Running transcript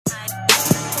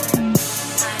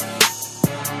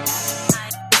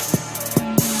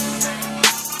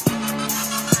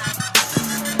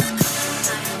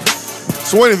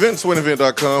Swain and Ben,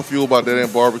 SwainandBen.com, fueled by Dead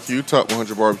End Barbecue, top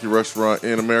 100 barbecue restaurant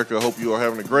in America. I hope you are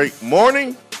having a great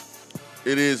morning.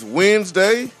 It is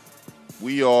Wednesday.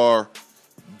 We are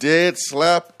dead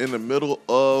slap in the middle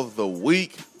of the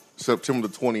week, September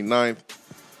the 29th,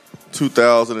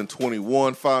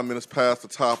 2021. 5 minutes past the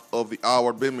top of the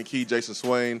hour. Ben McKee, Jason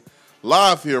Swain,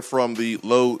 live here from the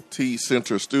Low T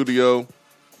Center studio.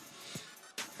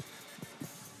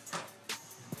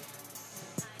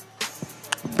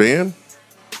 Ben,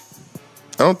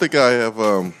 I don't think I have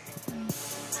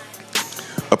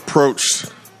approached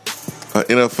an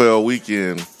NFL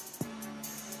weekend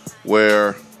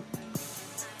where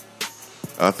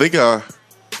I think I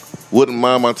wouldn't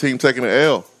mind my team taking an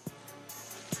L.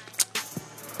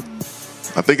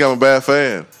 I think I'm a bad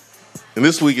fan. And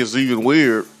this week is even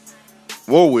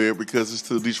more weird because it's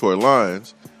to the Detroit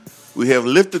Lions. We have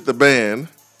lifted the ban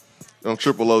on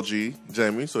Triple OG,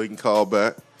 Jamie, so he can call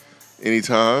back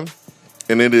anytime.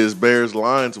 And it is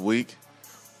Bears-Lions week.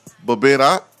 But, Ben,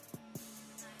 I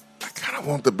kind of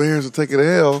want the Bears to take an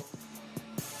L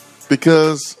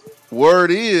because word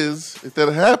is, if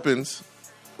that happens,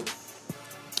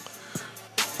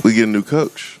 we get a new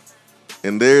coach.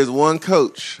 And there's one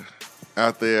coach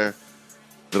out there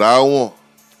that I want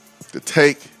to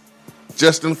take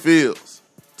Justin Fields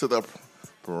to the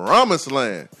promised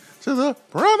land. To the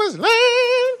promised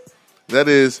land. That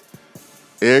is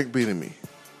Eric Bieniemy.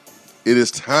 It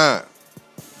is time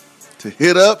to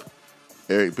hit up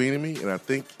Eric Bieniemy, and I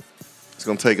think it's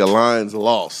going to take a Lions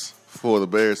loss for the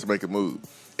Bears to make a move.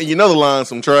 And you know the Lions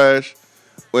some trash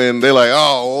when they're like,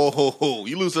 oh,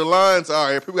 you lose to the Lions?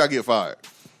 All right, people got to get fired.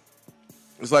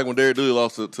 It's like when Derek Dooley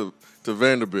lost to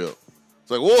Vanderbilt.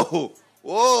 It's like,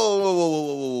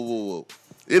 whoa.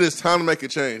 It is time to make a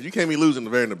change. You can't be losing to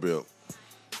Vanderbilt.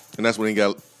 And that's when he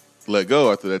got let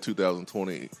go after that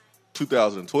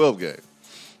 2012 game.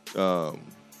 Well,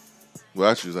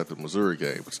 actually, it was at the Missouri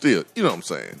game. But still, you know what I'm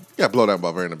saying. You got blown out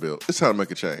by Vanderbilt. It's time to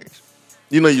make a change.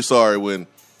 You know you're sorry when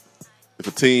if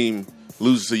a team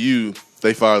loses to you,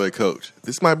 they fire their coach.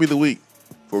 This might be the week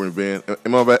for me, Ben.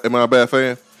 Am I a bad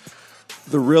fan?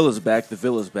 The real is back. The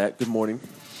Vill is back. Good morning.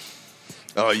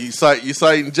 Oh, you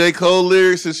citing J. Cole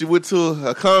lyrics since you went to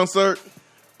a concert?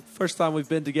 First time we've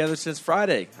been together since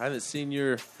Friday. I haven't seen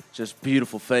your just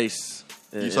beautiful face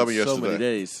in saw me yesterday. so many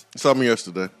days. You saw me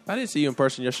yesterday. I didn't see you in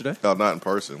person yesterday. No, not in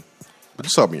person. But you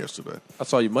saw me yesterday. I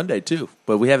saw you Monday, too.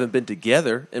 But we haven't been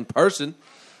together in person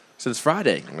since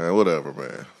Friday. Man, whatever,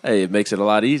 man. Hey, it makes it a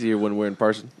lot easier when we're in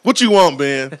person. What you want,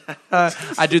 Ben?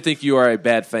 I do think you are a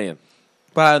bad fan.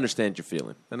 But I understand your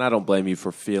feeling. And I don't blame you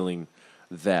for feeling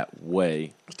that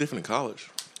way. It's different in college.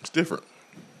 It's different.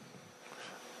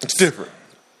 It's different.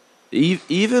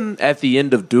 Even at the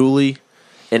end of Dooley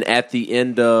and at the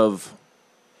end of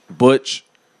Butch,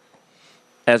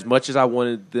 as much as I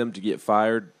wanted them to get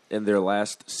fired in their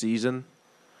last season,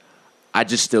 I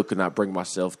just still could not bring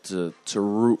myself to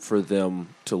root for them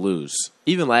to lose.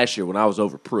 Even last year when I was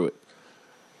over Pruitt,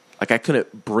 I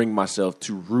couldn't bring myself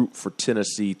to root for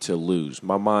Tennessee to lose.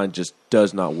 My mind just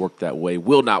does not work that way,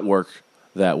 will not work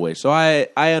that way. So I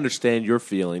understand your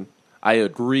feeling. I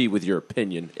agree with your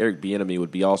opinion. Eric Bieniemy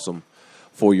would be awesome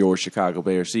for your Chicago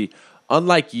Bears. See,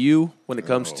 unlike you, when it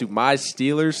comes to my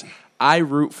Steelers, I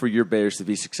root for your Bears to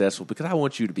be successful because I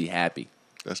want you to be happy.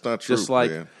 That's not true, Just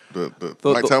like man.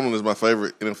 Mike Tomlin is my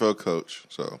favorite NFL coach.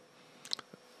 So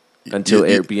until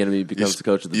Eric Bieniemy becomes the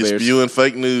coach of the Bears. You're spewing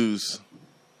fake news.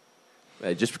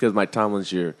 Hey, just because Mike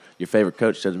Tomlin's your favorite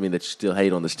coach doesn't mean that you still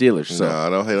hate on the Steelers. So. No, I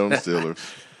don't hate on the Steelers.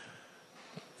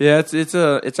 Yeah, it's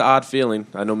an odd feeling.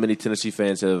 I know many Tennessee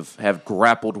fans have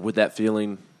grappled with that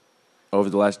feeling over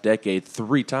the last decade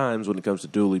 3 times when it comes to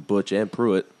Dooley, Butch, and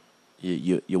Pruitt.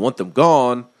 You want them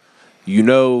gone. You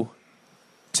know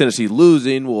Tennessee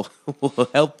losing will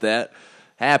help that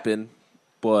happen,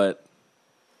 but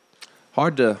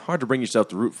hard to bring yourself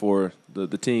to root for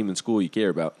the team and school you care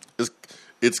about.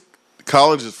 It's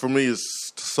college for me is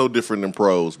so different than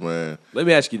pros, man. Let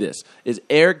me ask you this: is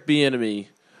Eric Bieniemy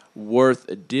worth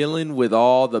dealing with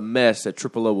all the mess that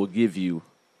Triple O will give you?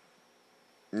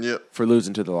 Yep. For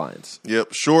losing to the Lions.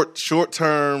 Yep.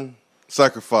 Short-term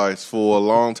sacrifice for a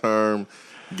long-term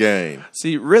gain.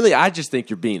 See, really, I just think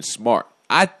you're being smart.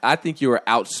 I think you are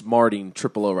outsmarting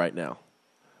Triple O right now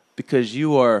because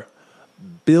you are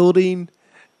building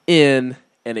in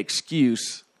an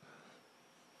excuse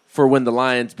for when the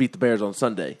Lions beat the Bears on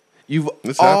Sunday. You've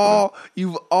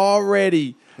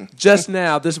already just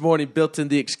now this morning built in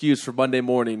the excuse for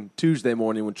Tuesday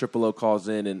morning when Triple O calls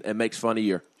in and makes fun of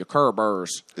your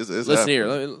Kerbers. Listen happening. Here,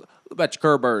 look about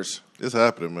your Kerbers. It's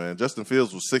happening, man. Justin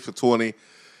Fields was 6 for 20,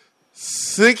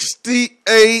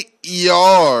 68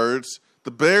 yards,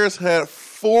 The Bears had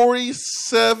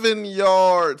 47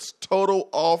 yards total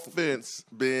offense,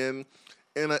 Ben,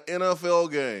 in an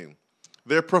NFL game.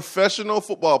 They're professional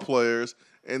football players,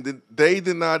 and they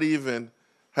did not even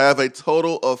have a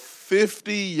total of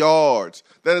 50 yards.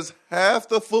 That is half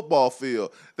the football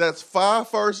field. That's 5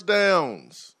 first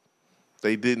downs.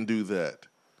 They didn't do that.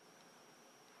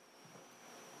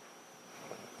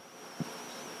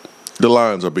 The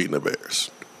Lions are beating the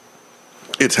Bears.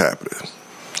 It's happening.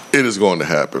 It is going to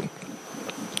happen.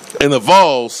 And the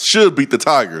Vols should beat the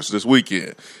Tigers this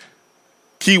weekend.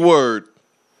 Keyword,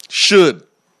 should.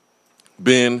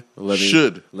 Ben,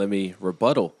 should. Let me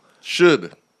rebuttal.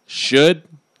 Should. Should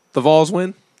the Vols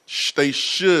win? They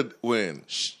should win.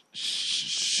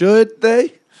 Should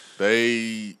they?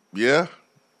 Yeah.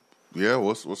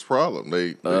 What's the problem?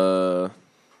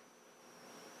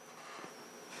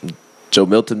 Joe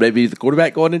Milton may be the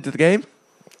quarterback going into the game.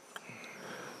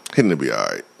 He'll be all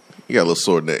right. He got a little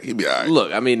sore neck. He'll be all right.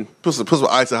 Look, I mean, put some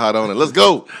ice and hot on it. Let's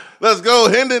go,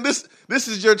 Hendon. This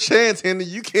is your chance, Hendon.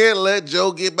 You can't let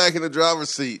Joe get back in the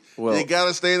driver's seat. Well, you got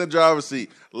to stay in the driver's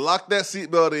seat. Lock that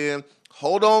seatbelt in.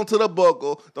 Hold on to the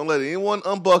buckle. Don't let anyone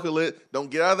unbuckle it. Don't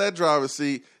get out of that driver's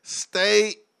seat.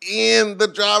 Stay in the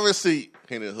driver's seat,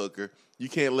 Hendon Hooker. You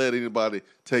can't let anybody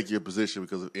take your position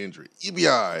because of injury. You be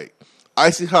all right.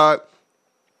 Icy hot,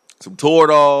 some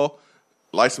Toradol,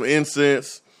 light some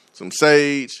incense, some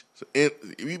sage.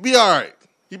 You be all right.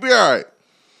 You be all right.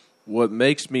 What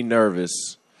makes me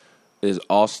nervous is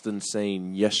Austin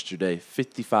saying yesterday,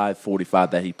 55-45,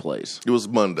 that he plays. It was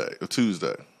Monday or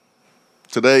Tuesday.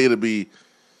 Today it'll be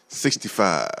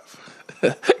 65.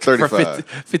 35.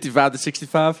 55 to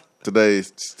 65? Today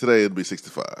it'll be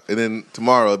 65. And then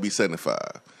tomorrow it'll be 75.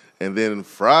 And then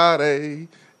Friday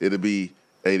it'll be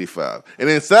 85. And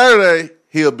then Saturday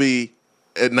he'll be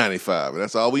at 95. And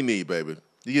that's all we need, baby.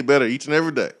 You get better each and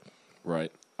every day.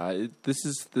 Right. This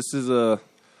is a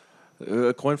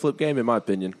coin flip game, in my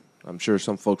opinion. I'm sure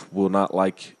some folks will not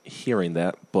like hearing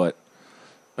that, but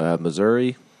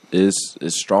Missouri is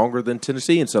stronger than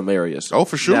Tennessee in some areas. Oh,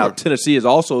 for sure. Now, Tennessee is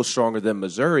also stronger than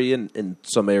Missouri in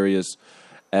some areas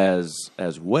as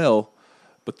well,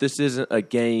 but this isn't a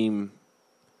game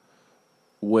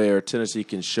where Tennessee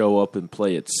can show up and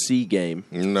play its C game.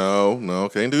 No,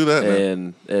 can't do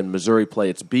that. And Missouri play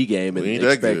its B game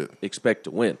and expect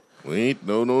to win.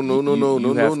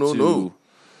 No.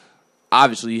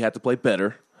 Obviously, you have to play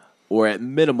better, or at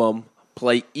minimum,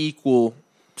 play equal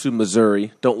to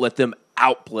Missouri. Don't let them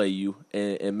outplay you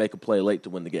and make a play late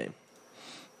to win the game.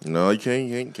 No, you can't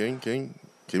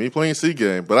be playing C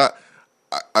game. But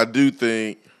I do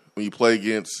think when you play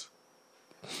against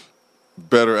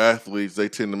better athletes, they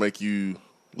tend to make you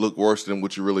look worse than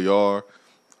what you really are.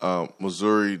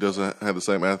 Missouri doesn't have the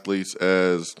same athletes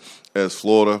as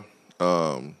Florida.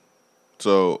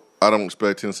 So I don't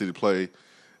expect Tennessee to play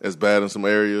as bad in some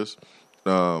areas.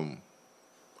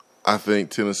 I think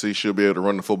Tennessee should be able to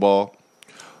run the football.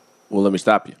 Well, let me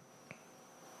stop you.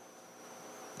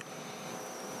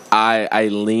 I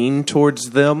lean towards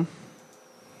them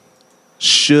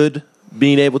should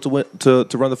being able to win, to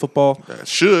run the football. That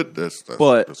should. That's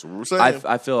what we're saying.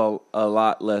 I feel a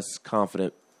lot less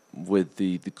confident with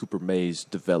the Cooper Mays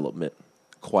development,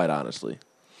 quite honestly.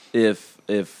 If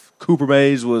Cooper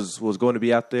Mays was going to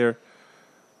be out there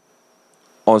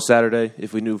on Saturday,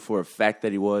 if we knew for a fact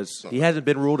that he hasn't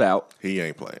been ruled out. He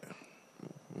ain't playing.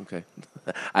 Okay.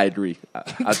 I agree.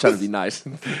 I'm trying to be nice.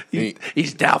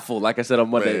 He's doubtful, like I said on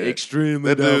Monday. Man,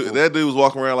 extremely doubtful. That dude was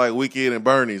walking around like Weekend and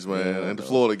Bernie's, man, in the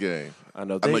Florida game. I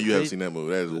know you haven't seen that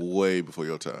movie. That is way before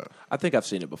your time. I think I've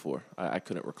seen it before. I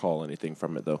couldn't recall anything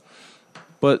from it, though.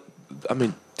 But, I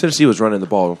mean, Tennessee was running the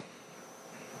ball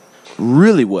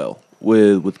really well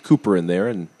with Cooper in there,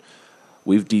 and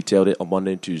we've detailed it on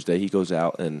Monday and Tuesday. He goes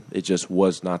out, and it just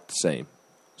was not the same.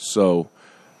 So,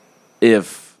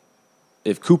 if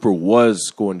Cooper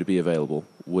was going to be available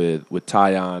with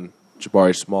Tyon,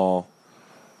 Jabari Small,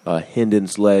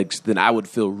 Hendon's legs, then I would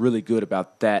feel really good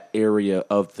about that area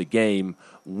of the game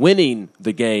winning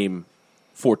the game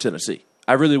for Tennessee.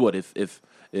 I really would. If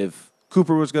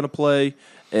Cooper was going to play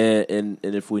and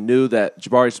if we knew that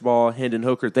Jabari Small, Hendon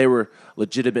Hooker, they were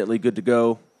legitimately good to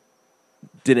go,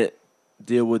 didn't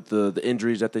deal with the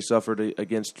injuries that they suffered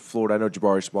against Florida. I know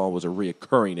Jabari Small was a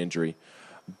reoccurring injury,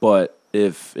 but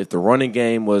if the running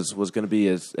game was going to be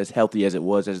as healthy as it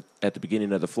was at the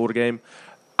beginning of the Florida game,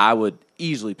 I would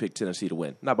easily pick Tennessee to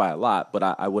win. Not by a lot, but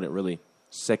I wouldn't really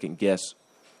second guess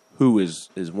who is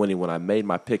winning when I made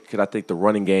my pick, because I think the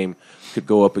running game could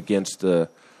go up against the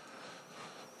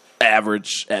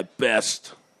average, at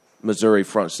best, Missouri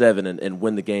front seven and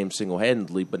win the game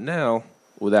single-handedly. But now,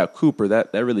 without Cooper,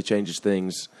 that really changes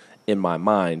things in my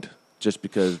mind. Just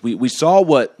because we saw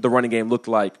what the running game looked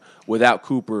like without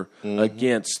Cooper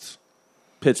against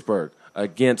Pittsburgh,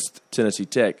 against Tennessee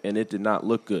Tech, and it did not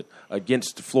look good.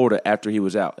 Against Florida after he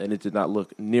was out, and it did not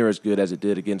look near as good as it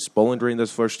did against Bowling during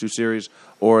those first two series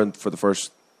or for the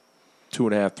first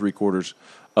 2.5, 3 quarters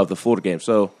of the Florida game.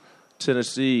 So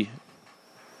Tennessee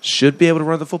should be able to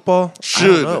run the football.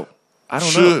 Should. I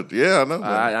don't know. Yeah, I know.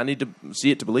 I need to see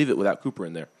it to believe it without Cooper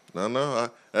in there.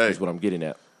 Hey. Is what I'm getting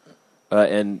at.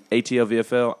 And ATL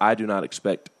VFL, I do not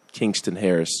expect Kingston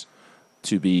Harris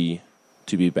to be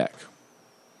back.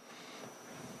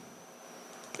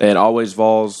 And Always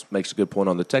Vols makes a good point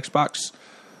on the text box.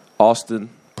 Austin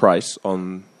Price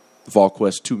on the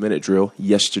VolQuest 2-minute drill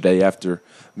yesterday after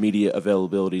media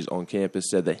availabilities on campus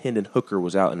said that Hendon Hooker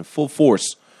was out in full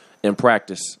force in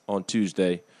practice on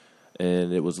Tuesday,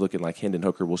 and it was looking like Hendon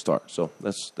Hooker will start. So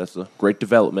that's a great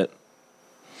development.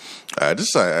 I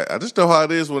just know how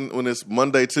it is when it's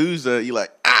Monday, Tuesday. You like,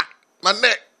 my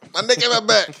neck in my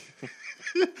back,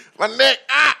 my neck,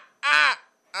 I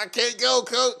can't go,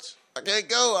 coach. I can't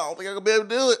go. I don't think I'm gonna be able to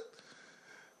do it.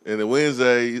 And then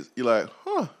Wednesday, you're like,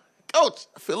 coach,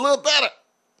 I feel a little better.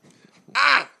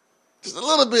 Just a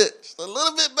little bit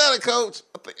better, coach.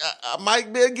 I think I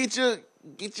might be able to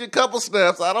get you a couple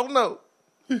snaps. I don't know.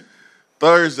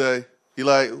 Thursday, you're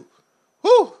like,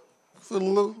 whew. A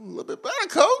little bit better,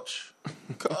 coach.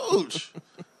 Coach.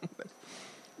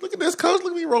 Look at this, coach.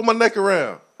 Look at me roll my neck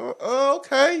around.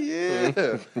 Okay,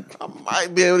 yeah. I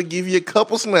might be able to give you a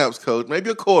couple snaps, coach. Maybe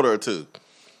a quarter or two.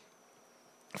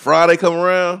 Friday come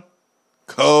around.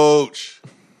 Coach.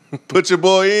 Put your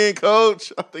boy in,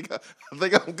 coach. I think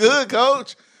I'm good,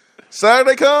 coach.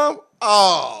 Saturday come.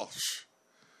 Oh,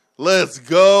 let's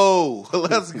go.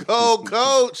 Let's go,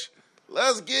 coach.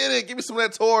 Let's get it. Give me some of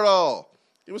that Toradol.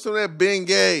 Give me some of that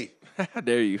Bengay. How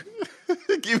dare you?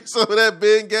 Give me some of that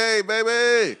Bengay,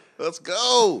 baby. Let's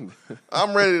go.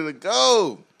 I'm ready to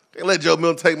go. Can't let Joe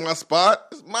Milton take my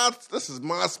spot. This is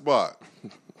my spot.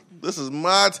 This is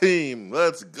my team.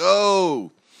 Let's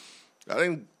go. I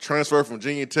didn't transfer from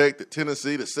Virginia Tech to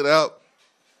Tennessee to sit out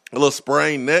a little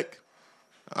sprained neck.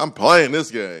 I'm playing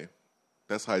this game.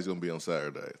 That's how he's going to be on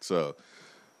Saturday. So,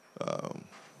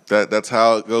 That's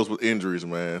how it goes with injuries,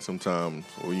 man. Sometimes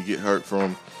when you get hurt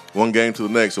from one game to the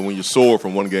next, or when you're sore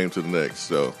from one game to the next.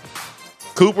 So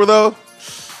Cooper, though,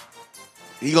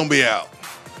 he gonna be out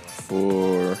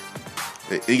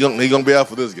he gonna be out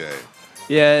for this game.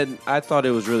 Yeah, and I thought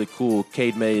it was really cool.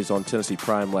 Cade Mays on Tennessee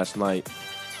Prime last night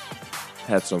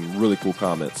had some really cool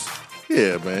comments.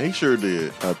 Yeah, man, he sure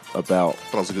did. About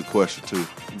that was a good question too.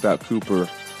 About Cooper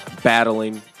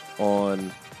battling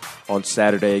on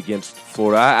Saturday against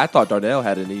Florida. I thought Darnell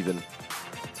had an even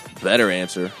better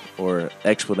answer or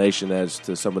explanation as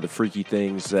to some of the freaky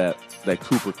things that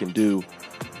Cooper can do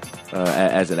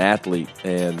as an athlete,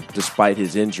 and despite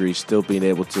his injury, still being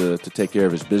able to take care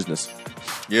of his business.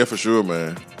 Yeah, for sure,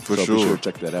 man. For sure. Be sure to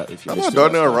check that out. If you missed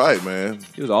Darnell right, man.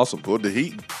 He was awesome. Well, did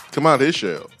he come out of his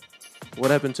shell?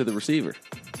 What happened to the receiver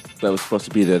that was supposed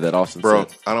to be there that Austin said?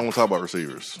 I don't want to talk about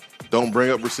receivers. Don't bring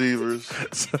up receivers.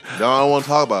 I don't want to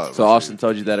talk about it. So Austin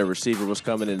told you that a receiver was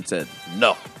coming and said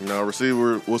no. No, a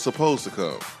receiver was supposed to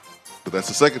come. But that's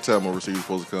the second time a receiver was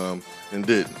supposed to come and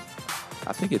didn't.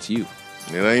 I think it's you.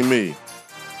 It ain't me.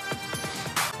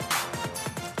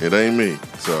 It ain't me.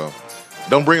 So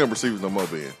don't bring up receivers no more,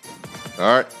 Ben.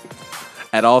 All right?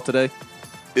 At all today?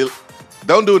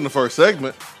 Don't do it in the first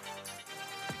segment.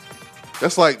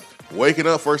 That's like waking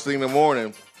up first thing in the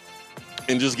morning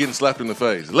and just getting slapped in the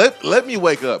face. Let me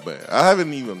wake up, man. I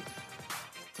haven't even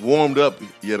warmed up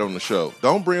yet on the show.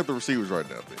 Don't bring up the receivers right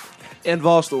now, man. And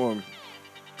Volstorm.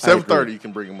 7:30, you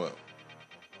can bring them up.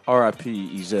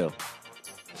 R.I.P. Ezel.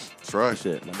 That's right.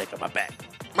 Shit, my neck on my back.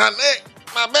 My neck,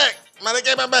 my back, my neck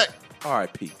on my back.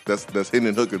 R.I.P. That's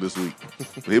Hendon Hooker this week.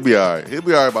 He'll be all right. He'll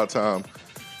be all right by the time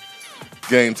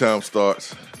game time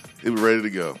starts. He'll be ready to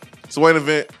go. Swain and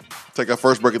Ben. Take our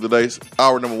first break of the day.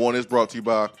 Hour number 1 is brought to you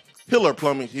by Hiller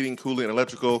Plumbing, Heating, Cooling, and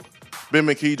Electrical. Ben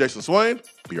McKee, Jason Swain.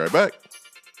 Be right back.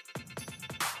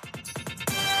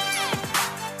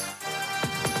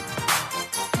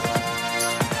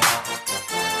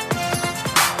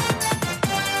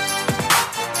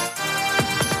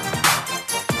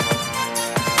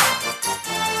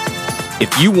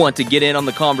 If you want to get in on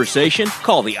the conversation,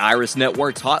 call the Iris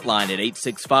Networks hotline at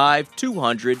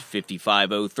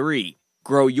 865-200-5503.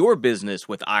 Grow your business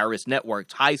with Iris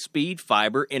Networks high-speed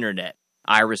fiber internet.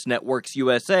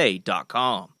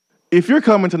 IrisNetworksUSA.com. If you're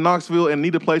coming to Knoxville and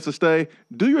need a place to stay,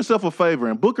 do yourself a favor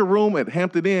and book a room at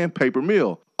Hampton Inn Paper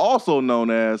Mill. also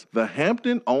known as the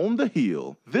Hampton on the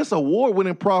Hill. This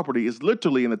award-winning property is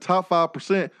literally in the top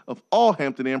 5% of all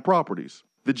Hampton Inn properties.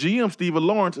 The GM, Stephen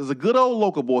Lawrence, is a good old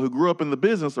local boy who grew up in the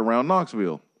business around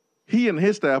Knoxville. He and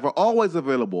his staff are always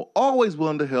available, always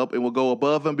willing to help, and will go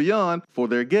above and beyond for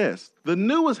their guests. The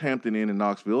newest Hampton Inn in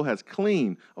Knoxville has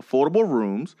clean, affordable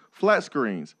rooms, flat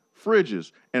screens,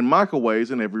 fridges, and microwaves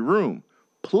in every room.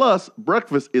 Plus,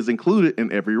 breakfast is included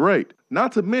in every rate.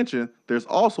 Not to mention, there's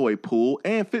also a pool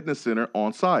and fitness center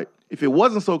on site. If it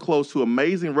wasn't so close to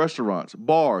amazing restaurants,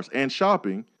 bars, and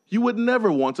shopping, you would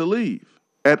never want to leave.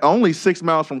 At only 6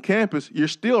 miles from campus, you're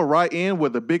still right in where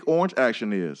the big orange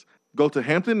action is. Go to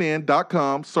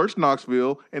HamptonInn.com, search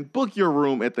Knoxville, and book your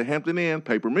room at the Hampton Inn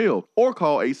Paper Mill or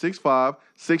call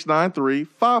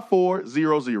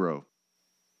 865-693-5400.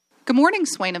 Good morning,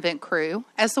 Swain and Ben crew.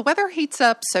 As the weather heats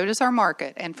up, so does our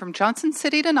market, and from Johnson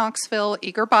City to Knoxville,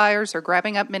 eager buyers are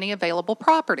grabbing up many available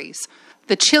properties.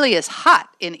 The chili is hot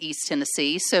in East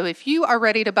Tennessee, so if you are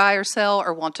ready to buy or sell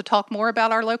or want to talk more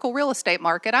about our local real estate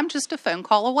market, I'm just a phone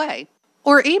call away.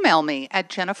 Or email me at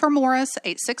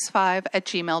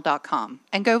jennifermorris865@gmail.com.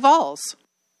 And go Vols!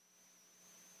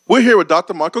 We're here with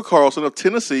Dr. Michael Carlson of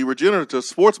Tennessee Regenerative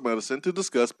Sports Medicine to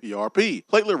discuss PRP,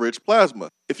 platelet-rich plasma.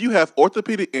 If you have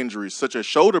orthopedic injuries such as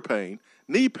shoulder pain,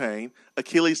 knee pain,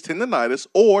 Achilles tendonitis,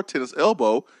 or tennis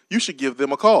elbow, you should give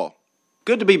them a call.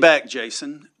 Good to be back,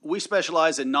 Jason. We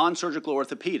specialize in non-surgical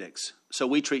orthopedics, so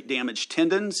we treat damaged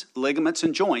tendons, ligaments,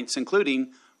 and joints,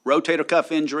 including rotator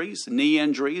cuff injuries, knee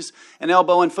injuries, and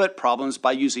elbow and foot problems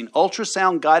by using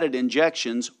ultrasound-guided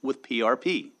injections with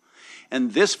PRP.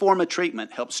 And this form of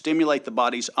treatment helps stimulate the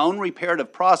body's own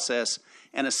reparative process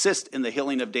and assist in the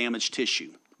healing of damaged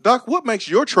tissue. Doc, what makes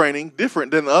your training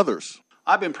different than others?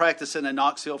 I've been practicing in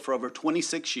Knoxville for over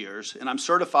 26 years, and I'm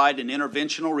certified in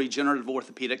interventional regenerative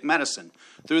orthopedic medicine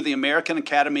through the American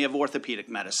Academy of Orthopedic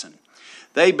Medicine.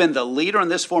 They've been the leader in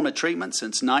this form of treatment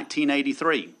since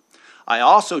 1983. I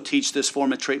also teach this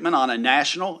form of treatment on a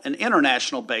national and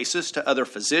international basis to other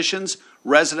physicians,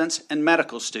 residents, and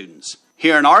medical students.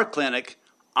 Here in our clinic,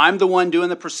 I'm the one doing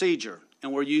the procedure,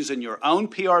 and we're using your own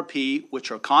PRP,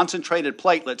 which are concentrated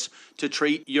platelets, to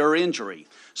treat your injury.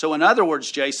 So in other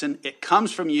words, Jason, it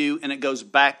comes from you and it goes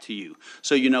back to you.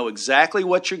 So you know exactly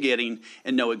what you're getting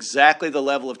and know exactly the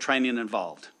level of training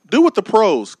involved. Do what the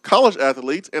pros, college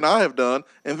athletes, and I have done,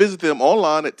 and visit them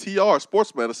online at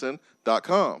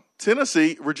trsportsmedicine.com.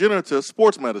 Tennessee Regenerative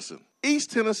Sports Medicine,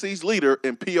 East Tennessee's leader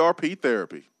in PRP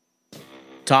therapy.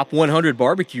 Top 100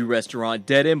 barbecue restaurant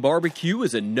Dead End Barbecue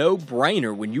is a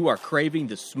no-brainer when you are craving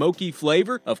the smoky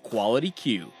flavor of quality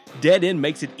Q. Dead End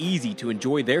makes it easy to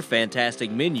enjoy their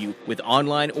fantastic menu with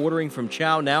online ordering from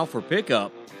Chow Now for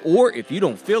pickup. Or if you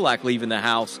don't feel like leaving the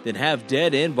house, then have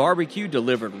Dead End Barbecue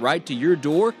delivered right to your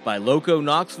door by Loco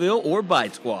Knoxville or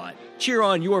Bite Squad. Cheer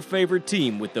on your favorite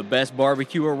team with the best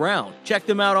barbecue around. Check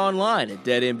them out online at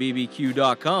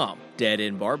deadendbbq.com. Dead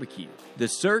End Barbecue. The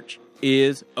search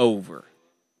is over.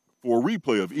 For a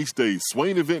replay of each day's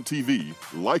Swain Event TV,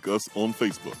 like us on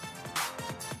Facebook.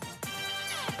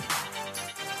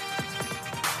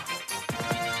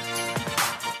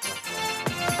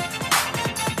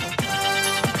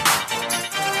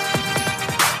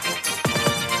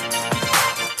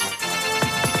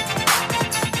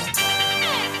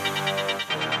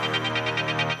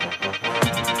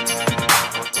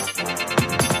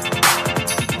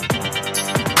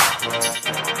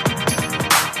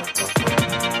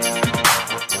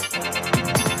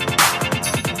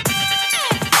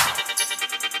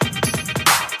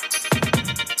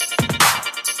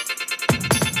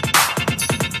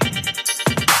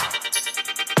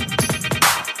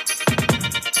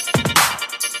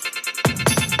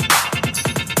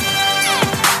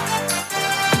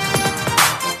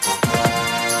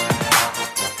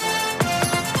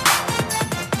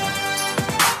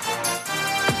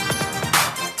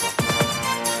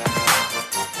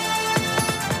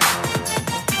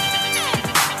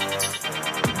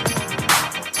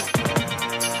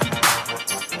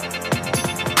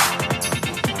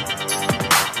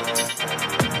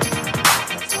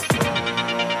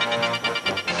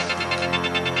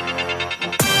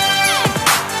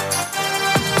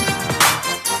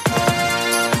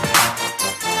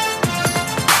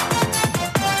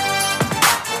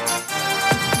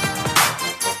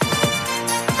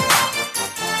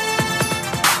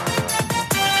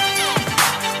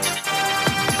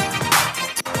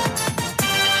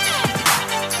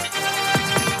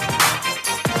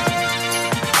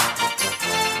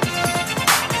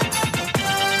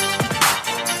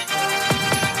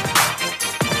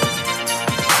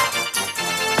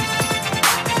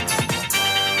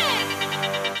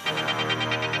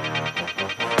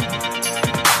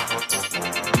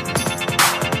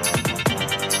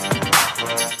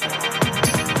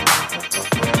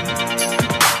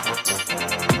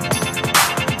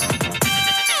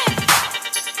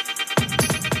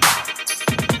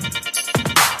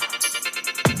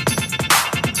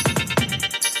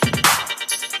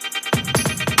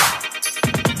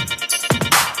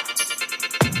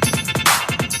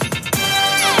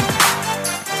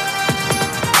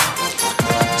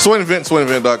 Swain and Ben,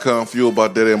 SwainandBen.com, fueled by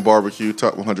Dead End Barbecue,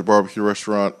 top 100 barbecue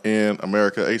restaurant in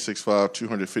America,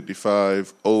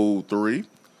 865-255-03. It's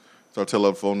our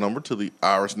telephone number to the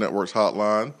Irish Networks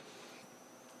hotline.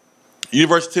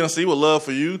 University of Tennessee would love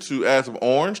for you to add some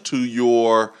orange to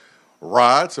your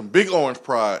ride, some big orange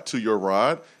pride to your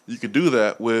ride. You can do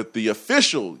that with the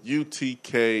official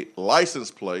UTK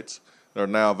license plates that are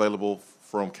now available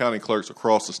from county clerks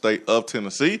across the state of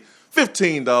Tennessee.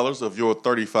 $15 of your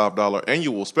 $35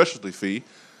 annual specialty fee.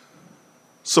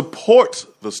 Support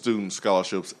the student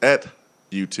scholarships at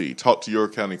UT. Talk to your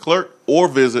county clerk or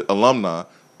visit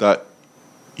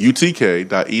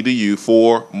alumni.utk.edu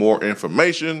for more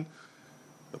information.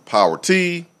 The Power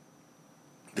T,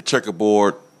 the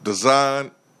checkerboard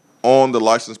design on the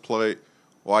license plate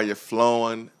while you're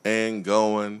flowing and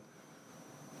going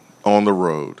on the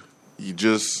road. You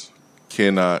just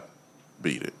cannot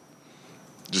beat it.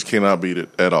 Just cannot beat it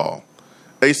at all.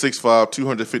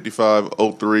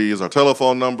 865-255-03 is our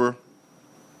telephone number.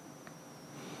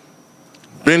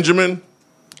 Benjamin.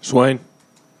 Swain.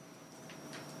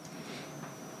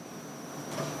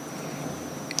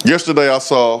 Yesterday I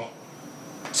saw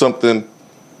something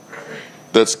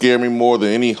that scared me more than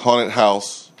any haunted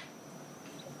house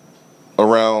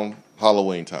around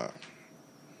Halloween time.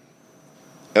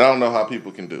 And I don't know how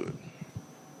people can do it.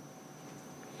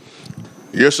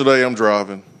 Yesterday I'm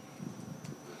driving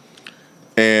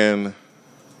and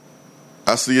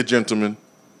I see a gentleman.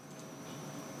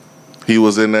 He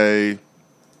was in a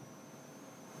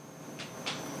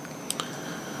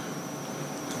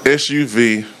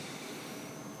SUV.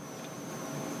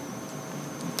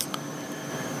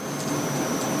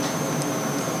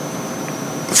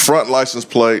 Front license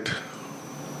plate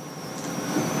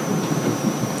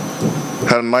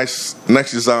had a nice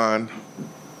design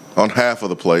on half of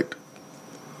the plate.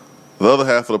 The other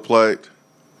half of the plate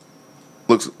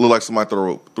looked like somebody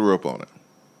threw up on it.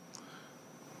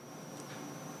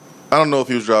 I don't know if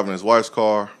he was driving his wife's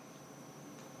car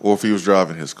or if he was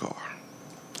driving his car.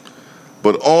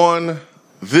 But on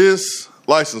this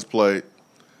license plate,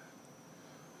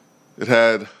 it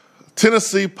had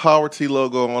Tennessee Power T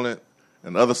logo on it,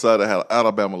 and the other side it had an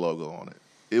Alabama logo on it.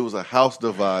 It was a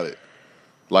house-divided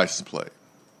license plate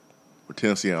for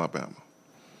Tennessee and Alabama.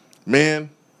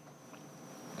 Man,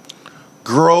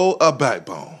 grow a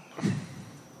backbone.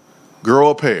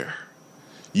 Grow a pair.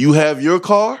 You have your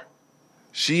car.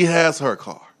 She has her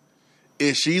car.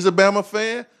 If she's a Bama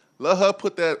fan, let her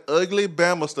put that ugly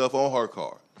Bama stuff on her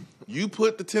car. You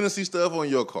put the Tennessee stuff on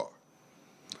your car.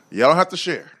 Y'all don't have to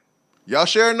share. Y'all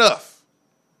share enough.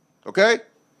 Okay?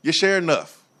 You share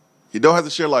enough. You don't have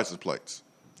to share license plates.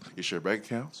 You share bank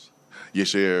accounts. You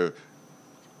share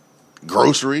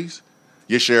groceries.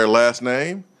 You share last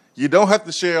name. You don't have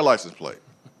to share a license plate.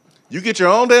 You get your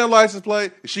own damn license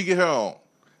plate, and she get her own.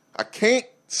 I can't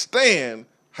stand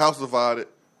house-divided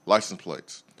license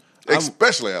plates,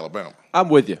 especially Alabama. I'm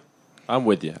with you.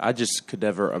 I just could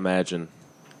never imagine,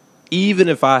 even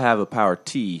if I have a Power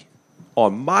T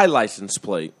on my license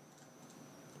plate,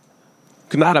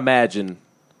 could not imagine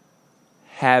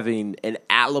having an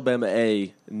Alabama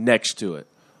A next to it,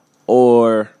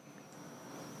 or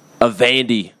a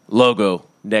Vandy logo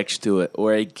next to it,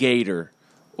 or a Gator,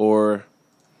 or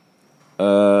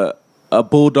a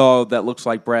Bulldog that looks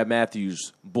like Brad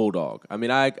Matthews' Bulldog. I mean,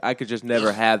 I could just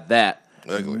never have that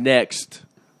ugly next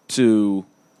to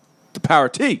the Power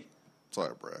T.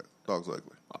 Sorry, Brad. Dog's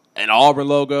ugly. An Auburn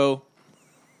logo.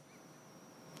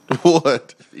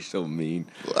 What? He's so mean.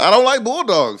 I don't like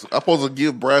Bulldogs. I'm supposed to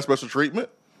give Brad special treatment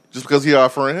just because he's our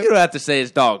friend? You don't have to say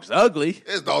his dog's ugly.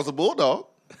 His dog's a Bulldog.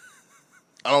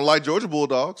 I don't like Georgia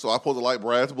Bulldogs, so I'm supposed to like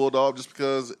Brad's Bulldog just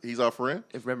because he's our friend.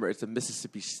 Remember, it's a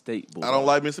Mississippi State Bulldog. I don't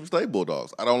like Mississippi State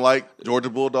Bulldogs. I don't like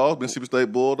Georgia Bulldogs, Mississippi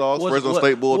State Bulldogs, Fresno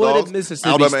State Bulldogs, what did Mississippi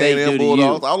Alabama State A&M do to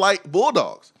Bulldogs. you? I like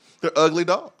Bulldogs. They're ugly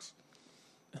dogs.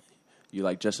 You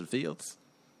like Justin Fields?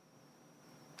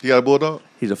 He got a Bulldog?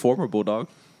 He's a former Bulldog.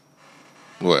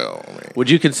 Well, I mean,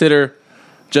 Would you consider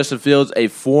Justin Fields a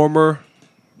former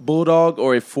Bulldog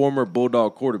or a former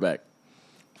Bulldog quarterback?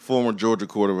 former Georgia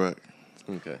quarterback.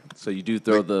 Okay. So you do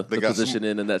throw the position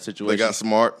in that situation? They got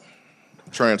smart,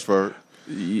 transferred.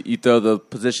 You throw the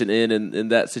position in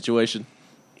that situation?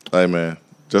 Hey, man.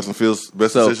 Justin Fields'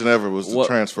 best decision ever was to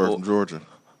transfer from Georgia.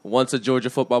 Once a Georgia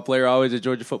football player, always a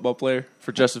Georgia football player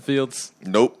for Justin Fields?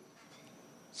 Nope.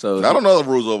 So I don't know the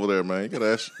rules over there, man. You can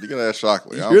ask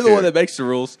Shockley. You're the one that makes the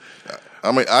rules.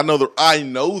 I mean, I know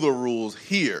the rules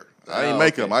here. I ain't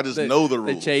make them. I just know the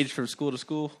rules. They change from school to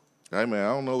school? Hey, man, I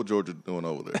don't know what Georgia's doing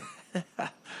over there.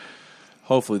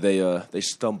 Hopefully they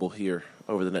stumble here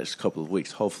over the next couple of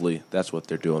weeks. Hopefully, that's what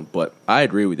they're doing. But I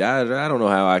agree with you. I don't know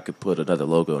how I could put another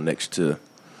logo next to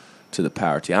the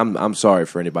Power team. I'm sorry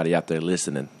for anybody out there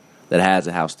listening that has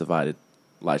a house divided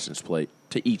license plate.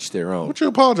 To each their own. What you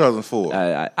apologizing for?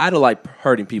 I don't like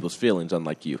hurting people's feelings,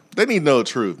 unlike you. They need to know the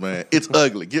truth, man. It's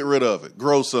ugly. Get rid of it.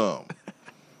 Grow some.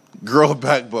 Grow a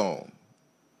backbone.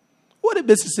 What did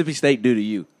Mississippi State do to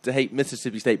you to hate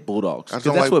Mississippi State Bulldogs? Because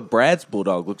that's what Brad's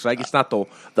Bulldog looks like. It's not the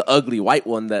ugly white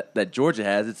one that Georgia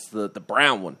has. It's the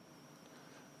brown one.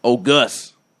 Oh,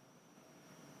 Gus.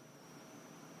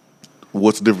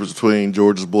 What's the difference between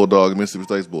Georgia's Bulldog and Mississippi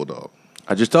State's Bulldog?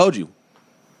 I just told you.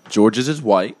 Georgia's is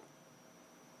white.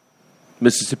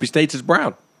 Mississippi State's is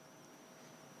brown.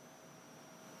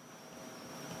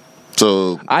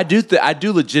 So I do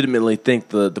legitimately think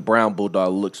the brown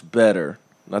Bulldog looks better.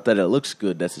 Not that it looks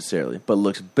good necessarily, but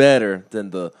looks better than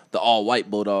the all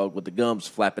white Bulldog with the gums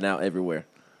flapping out everywhere.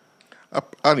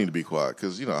 I need to be quiet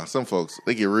because some folks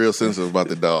they get real sensitive about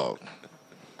the dog.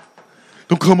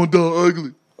 Don't call my dog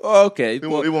ugly. Okay, They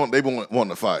want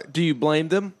to fight. Do you blame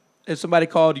them? If somebody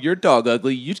called your dog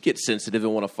ugly, you'd get sensitive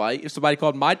and want to fight. If somebody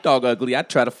called my dog ugly, I'd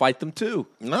try to fight them too.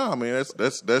 No, I mean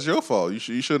that's your fault. You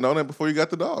should have known that before you got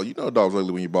the dog. You know a dog's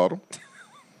ugly when you bought him.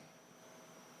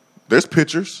 There's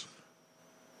pictures.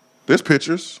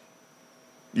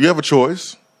 You have a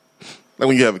choice. Like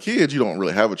when you have a kid, you don't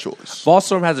really have a choice.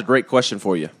 Ballstorm has a great question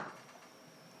for you.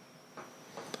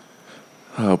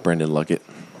 Oh, Brandon Luckett.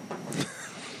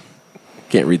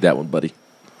 Can't read that one, buddy.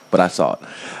 But I saw it.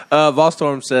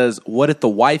 Volstorm says, what if the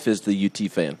wife is the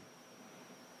UT fan?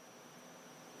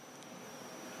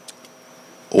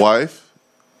 Wife,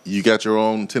 you got your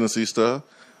own Tennessee stuff.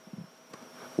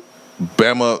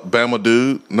 Bama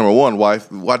dude. Number one, wife,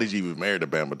 why did you even marry the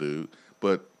Bama dude?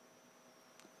 But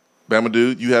Bama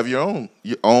dude, you have your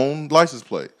own license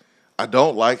plate. I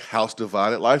don't like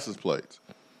house-divided license plates.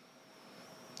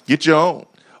 Get your own.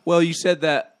 Well, you said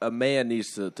that a man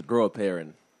needs to grow up here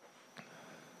and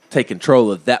take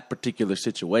control of that particular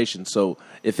situation. So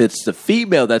if it's the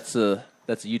female that's a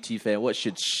UT fan, what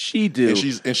should she do?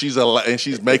 And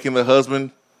she's making the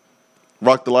husband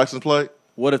rock the license plate.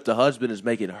 What if the husband is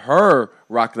making her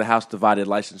rock the house divided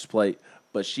license plate,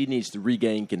 but she needs to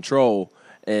regain control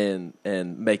and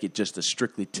make it just a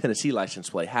strictly Tennessee license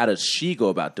plate? How does she go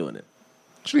about doing it?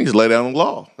 She needs to lay down the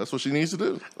law. That's what she needs to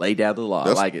do. Lay down the law.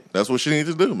 I like it. That's what she needs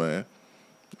to do, man.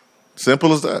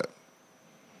 Simple as that.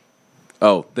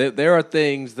 Oh, there are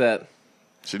things that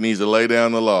she needs to lay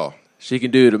down the law. She can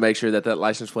do to make sure that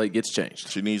license plate gets changed.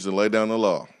 She needs to lay down the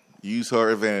law. Use her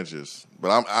advantages.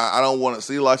 But I don't want to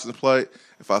see a license plate.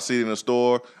 If I see it in the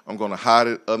store, I'm going to hide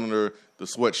it under the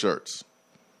sweatshirts.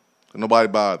 Nobody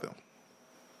buy them.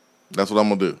 That's what I'm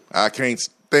going to do. I can't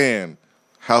stand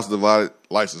house-divided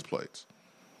license plates.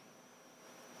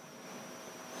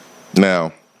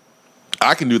 Now,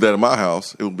 I can do that in my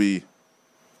house. It would be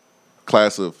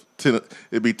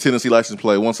it'd be Tennessee license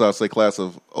plate. One side say class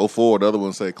of 04, the other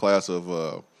one say class of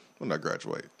when I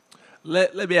graduate.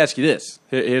 Let me ask you this.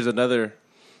 Here's another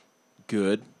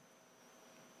good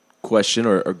question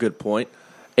or good point.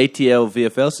 ATL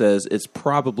VFL says it's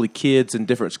probably kids in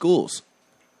different schools.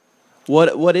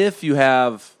 What if you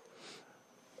have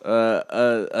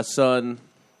a son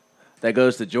that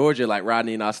goes to Georgia like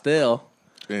Rodney and Austell?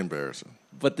 Embarrassing.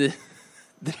 But then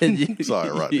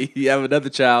Sorry, Rodney. you have another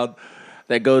child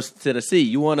that goes to Tennessee.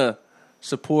 You want to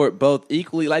support both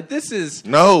equally? Like this is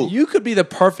no. You could be the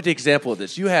perfect example of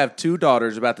this. You have two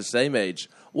daughters about the same age.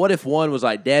 What if one was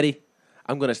like, "Daddy,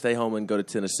 I'm going to stay home and go to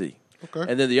Tennessee,"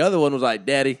 and then the other one was like,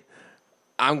 "Daddy,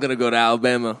 I'm going to go to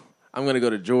Alabama. I'm going to go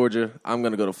to Georgia. I'm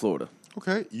going to go to Florida."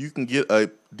 Okay, you can get a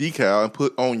decal and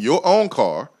put on your own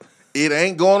car. It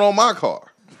ain't going on my car.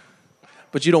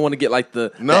 But you don't want to get like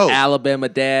the Alabama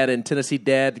dad and Tennessee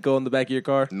dad to go in the back of your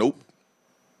car? Nope.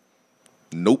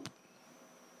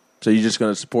 So you're just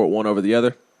going to support one over the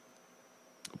other?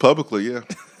 Publicly, yeah.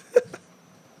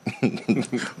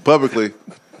 Publicly.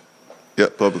 Yeah,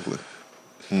 publicly.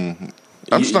 Mm-hmm.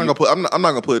 I'm just not going to put I'm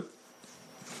not going to put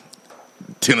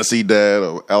Tennessee dad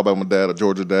or Alabama dad or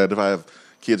Georgia dad if I have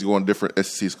kids going to different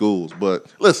SEC schools. But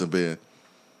listen, Ben.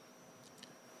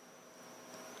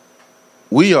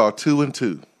 We are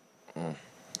 2-2.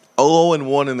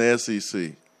 0-1 in the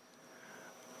SEC.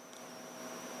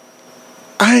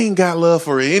 I ain't got love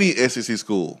for any SEC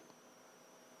school,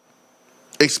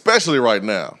 especially right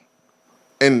now.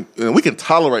 And we can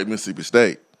tolerate Mississippi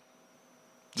State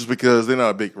just because they're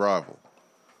not a big rival.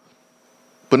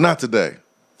 But not today.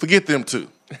 Forget them too.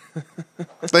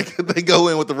 They go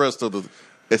in with the rest of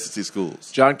the SEC schools.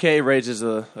 John Kay raises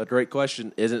a great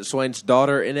question. Isn't Swain's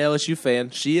daughter an LSU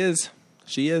fan? She is.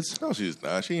 She is? No, she's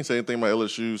not. She ain't say anything about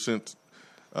LSU since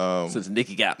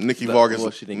Nikki Vargas.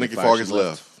 Well, she didn't Nikki get fired. Vargas She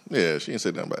left. Yeah, she ain't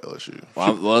say nothing about LSU.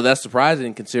 Well, that's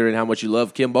surprising considering how much you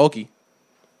love Kim Bulkey.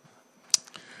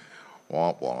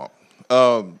 Womp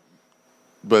womp.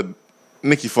 But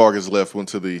Nikki Vargas left, went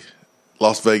to the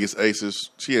Las Vegas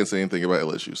Aces. She ain't say anything about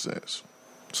LSU since.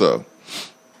 So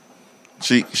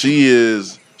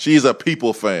she's a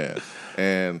people fan,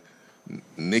 and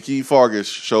Nikki Vargas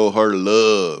showed her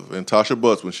love, and Tasha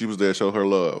Butts when she was there showed her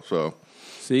love. So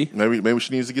See, maybe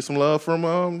she needs to get some love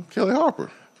from Kelly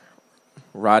Harper.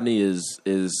 Rodney is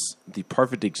the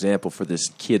perfect example for this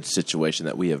kid situation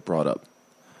that we have brought up.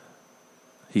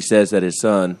 He says that his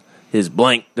son, his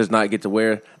blank, does not get to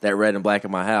wear that red and black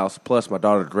in my house. Plus, my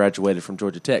daughter graduated from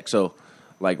Georgia Tech. So,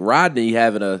 like Rodney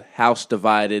having a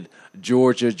house-divided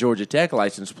Georgia Tech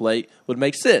license plate would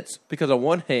make sense. Because on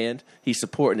one hand, he's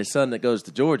supporting his son that goes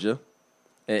to Georgia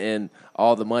and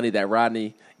all the money that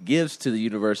Rodney gives to the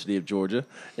University of Georgia.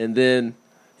 And then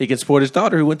he can support his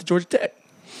daughter who went to Georgia Tech.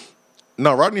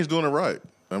 No, Rodney's doing it right.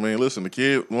 I mean, listen, the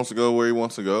kid wants to go where he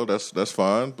wants to go. That's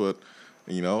fine. But,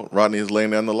 Rodney is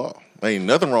laying down the law. There ain't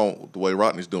nothing wrong with the way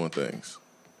Rodney's doing things.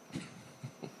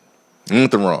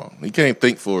 Nothing wrong. He can't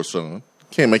think for his son.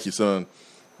 Can't make your son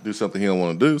do something he don't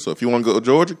want to do. So if you want to go to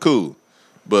Georgia, cool.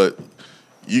 But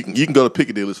you can go to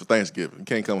Piccadilly for Thanksgiving. You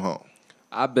can't come home.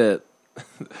 I bet.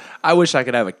 I wish I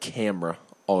could have a camera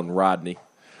on Rodney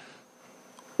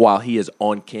while he is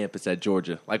on campus at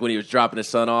Georgia. Like when he was dropping his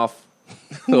son off.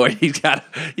 Or he's got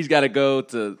to go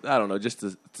to, I don't know, just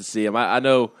to see him. I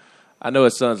know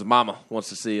his son's mama wants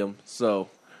to see him. So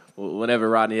whenever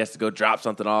Rodney has to go drop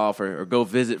something off or go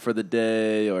visit for the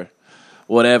day or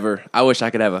whatever, I wish I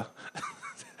could have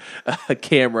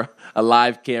a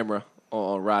live camera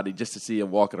on Rodney just to see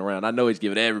him walking around. I know he's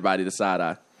giving everybody the side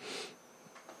eye.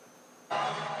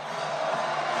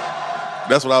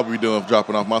 That's what I'll be doing,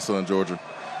 dropping off my son in Georgia.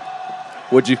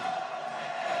 Would you?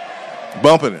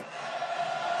 Bumping it.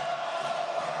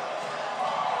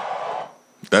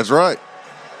 That's right.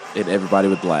 And everybody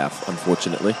would laugh,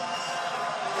 unfortunately.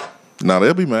 No,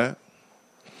 they'll be mad.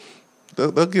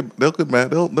 They'll get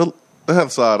mad. They'll have a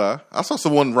side eye. I saw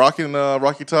someone rocking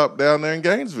Rocky Top down there in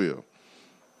Gainesville,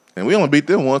 and we only beat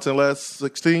them once in the last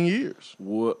 16 years.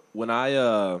 When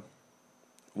I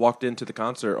walked into the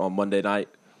concert on Monday night,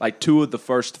 like 2 of the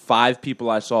first 5 people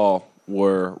I saw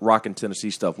were rocking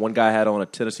Tennessee stuff. One guy had on a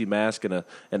Tennessee mask, and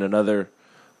another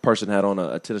person had on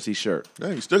a Tennessee shirt. Yeah,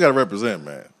 you still got to represent,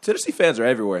 man. Tennessee fans are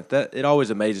everywhere. It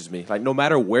always amazes me. Like no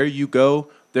matter where you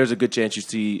go, there's a good chance you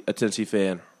see a Tennessee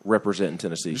fan representing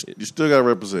Tennessee. You still got to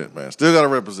represent, man. Still got to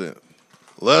represent.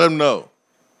 Let them know.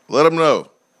 Let them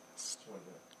know.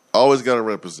 Always got to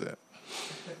represent.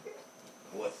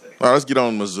 All right, let's get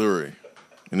on Missouri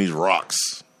and these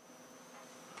rocks.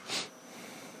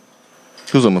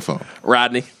 Who's on the phone?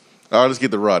 Rodney. All right, let's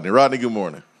get to Rodney. Rodney, good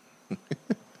morning.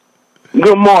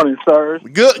 Good morning, sir.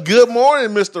 Good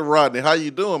morning, Mr. Rodney. How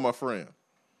you doing, my friend?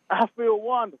 I feel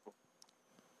wonderful.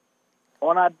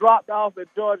 When I dropped off at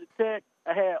Georgia Tech,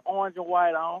 I had orange and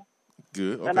white on.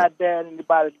 Good. Okay. And I dared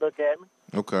anybody to look at me.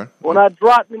 Okay. When I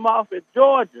dropped him off at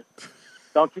Georgia,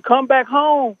 don't you come back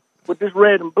home with this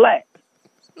red and black.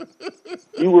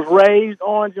 You was raised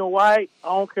orange and white. I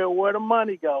don't care where the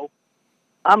money go.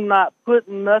 I'm not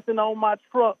putting nothing on my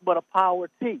truck but a Power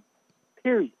T.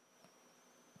 Period.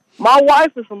 My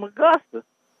wife is from Augusta.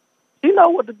 She know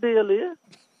what the deal is.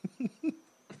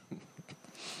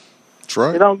 That's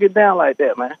right. It don't get down like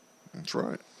that, man. That's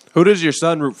right. Who does your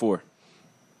son root for?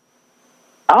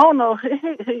 I don't know.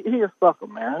 He a sucker,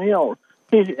 man.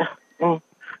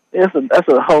 That's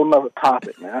a whole nother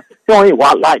topic, man. He don't even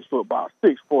like football.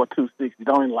 6'4", 260.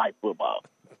 Don't even like football.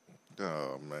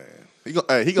 Oh man. He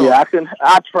gonna. Yeah,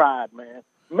 I tried, man.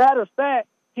 Matter of fact,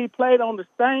 he played on the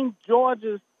same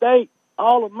Georgia State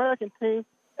All-American team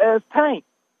as Tank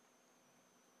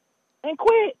and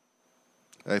quit.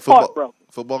 Hey, Heartbroken.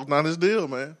 football's not his deal,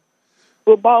 man.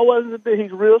 Football wasn't his deal.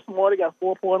 He's real smart. He got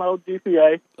 4.0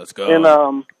 GPA. Let's go.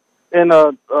 In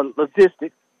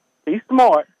logistics. He's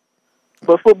smart,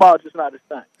 but football is just not his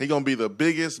thing. He gonna be the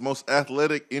biggest, most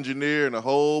athletic engineer in the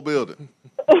whole building.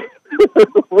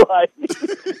 Right.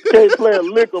 Can't play a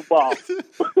liquor ball.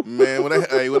 Man, when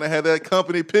they had that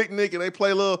company picnic and they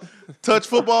play a little touch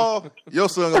football, your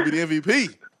son gonna be the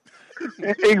MVP.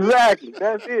 Exactly.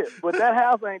 That's it. But that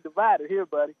house ain't divided here,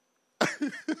 buddy.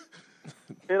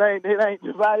 It ain't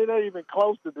divided. It ain't even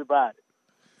close to divided.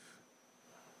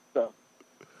 So,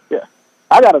 yeah.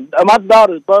 My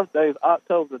daughter's birthday is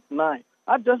October 9th.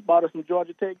 I just bought her some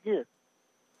Georgia Tech gear.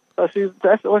 So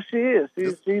that's what she is.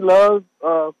 She loves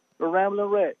the Rambling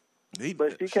Wreck.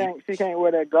 But she can't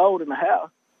wear that gold in the house.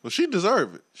 Well, she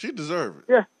deserve it. She deserve it.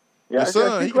 Yeah. Your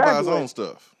son, she he can buy his graduated. own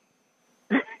stuff.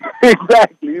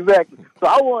 Exactly. So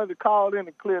I wanted to call in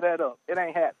and clear that up. It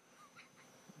ain't happening.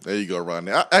 There you go,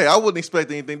 Rodney. I wouldn't expect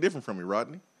anything different from you,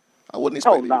 Rodney. I wouldn't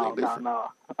expect anything different. No.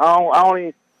 I don't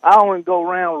even go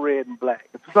around red and black.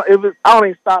 I don't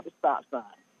even stop at stop sign.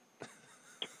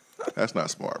 That's not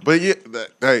smart. But yeah,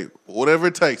 hey, whatever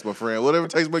it takes, my friend. Whatever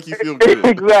it takes to make you feel good.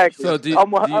 Exactly. So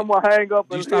I'm gonna hang up.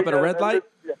 Do you stop at a red light?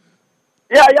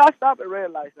 Yeah, I stop at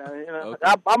red lights now. You know,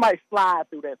 Okay. I might slide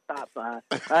through that stop sign.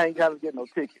 I ain't gotta get no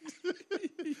tickets.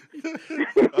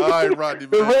 All right, Rodney,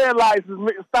 The man. red lights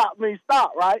stop,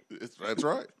 right? That's right. That's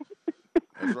All right.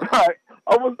 right.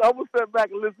 I'm gonna sit back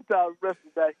and listen to the rest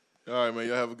of the day. All right, man.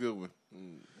 Y'all have a good one.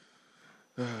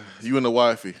 You and the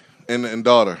wifey and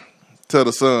daughter. Tell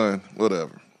the son,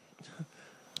 whatever.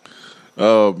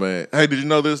 Oh, man. Hey, did you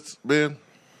know this, Ben?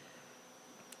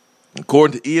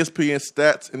 According to ESPN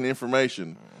stats and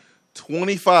information,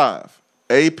 25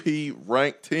 AP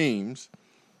ranked teams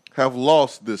have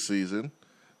lost this season.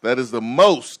 That is the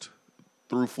most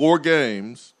through 4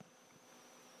 games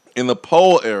in the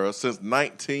poll era since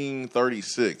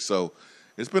 1936. So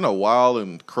it's been a wild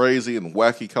and crazy and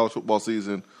wacky college football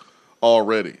season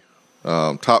already.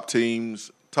 Top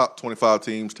 25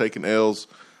 teams taking L's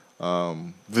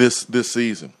this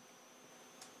season.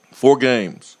 4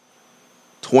 games.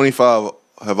 25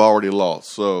 have already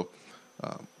lost. So,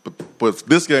 but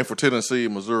this game for Tennessee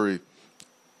and Missouri,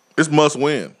 it's must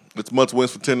win. It's must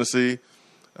wins for Tennessee.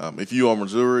 If you are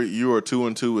Missouri, you are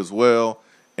 2-2 as well,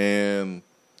 and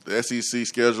the SEC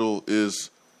schedule is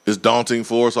daunting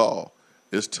for us all.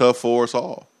 It's tough for us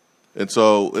all, and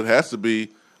so it has to be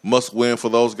must win for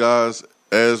those guys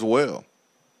as well.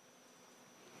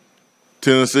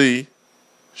 Tennessee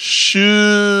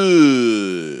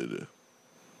should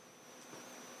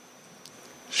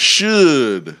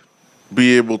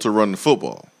be able to run the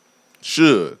football.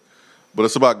 Should. But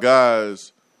it's about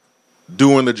guys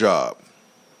doing the job.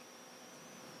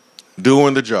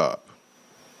 Doing the job.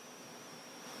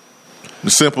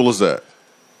 As simple as that.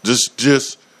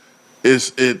 Just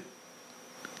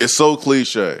it's so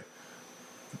cliche.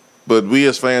 But we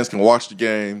as fans can watch the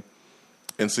game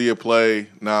and see a play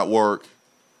not work,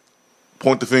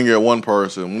 point the finger at one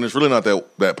person when it's really not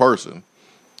that person.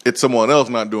 It's someone else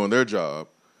not doing their job,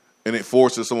 and it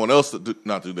forces someone else to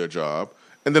not do their job,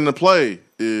 and then the play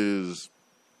is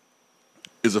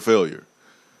a failure.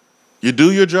 You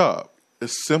do your job.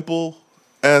 As simple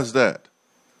as that.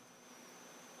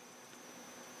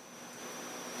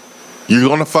 You're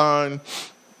going to find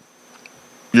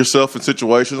yourself in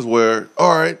situations where,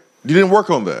 all right, you didn't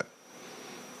work on that.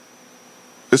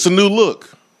 It's a new look.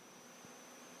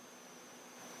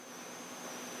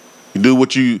 You do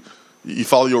what you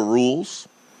follow your rules.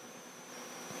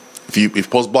 If you're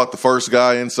supposed to block the first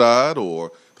guy inside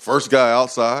or the first guy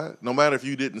outside, no matter if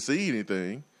you didn't see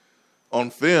anything on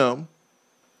film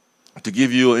to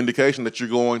give you an indication that you're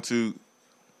going to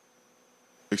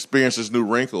experience this new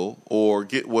wrinkle or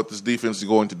get what this defense is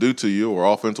going to do to you or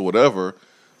offense or whatever,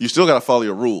 you still got to follow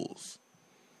your rules.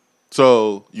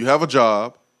 So you have a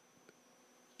job.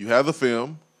 You have the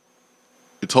film.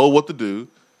 You're told what to do.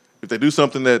 If they do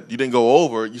something that you didn't go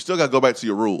over, you still got to go back to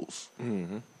your rules.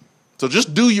 Mm-hmm. So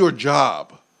just do your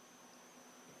job.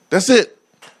 That's it.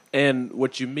 And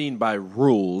what you mean by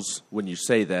rules when you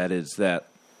say that is that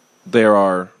there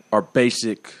are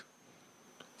basic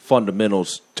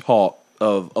fundamentals taught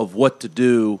of what to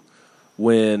do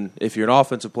when, if you're an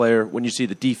offensive player, when you see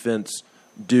the defense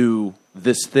do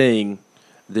this thing,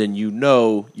 then you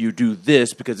know you do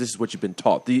this because this is what you've been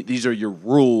taught. These are your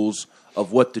rules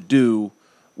of what to do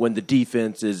when the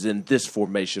defense is in this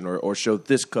formation or show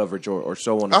this coverage or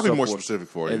so on and so forth. I'll be more specific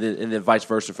for you. And then vice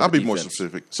versa for I'll the be more defense.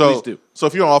 specific. Please do. So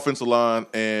if you're on offensive line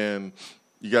and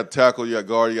you got tackle, you got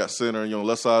guard, you got center, and you're on the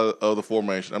left side of the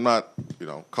formation. I'm not,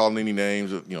 calling any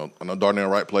names. I know Darnell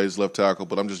Wright plays left tackle,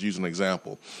 but I'm just using an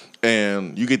example.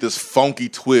 And you get this funky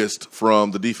twist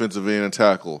from the defensive end and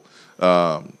tackle,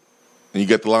 and you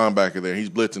get the linebacker there. He's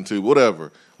blitzing too,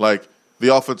 whatever. Like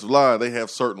the offensive line, they have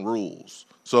certain rules.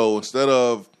 So instead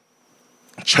of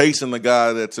chasing the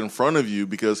guy that's in front of you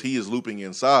because he is looping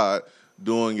inside,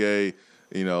 doing a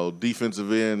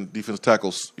defensive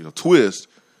tackle twist.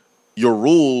 Your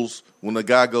rules, when the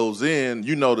guy goes in,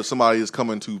 you know that somebody is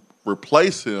coming to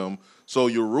replace him, so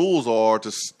your rules are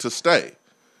to stay.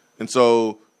 And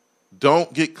so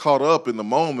don't get caught up in the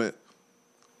moment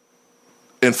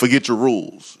and forget your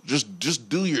rules. Just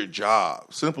do your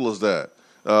job. Simple as that.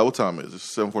 What time is it?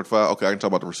 7:45? Okay, I can talk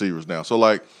about the receivers now. So,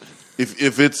 like, if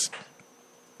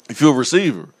you're a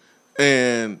receiver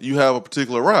and you have a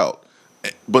particular route,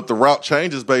 but the route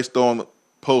changes based on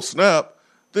post-snap,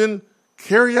 then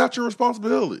carry out your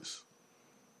responsibilities.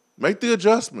 Make the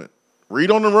adjustment.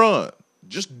 Read on the run.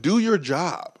 Just do your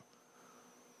job.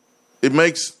 It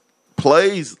makes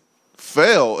plays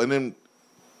fail, and then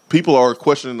people are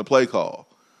questioning the play call.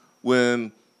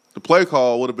 When the play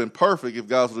call would have been perfect if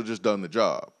guys would have just done the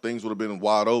job. Things would have been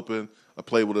wide open. A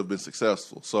play would have been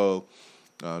successful. So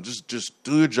just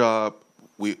do your job.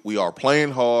 We are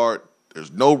playing hard.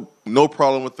 There's no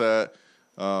problem with that,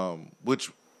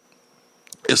 which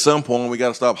at some point we got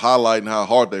to stop highlighting how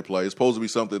hard they play. It's supposed to be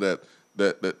something that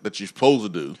you're supposed to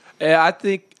do. Yeah, I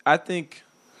think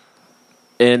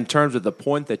in terms of the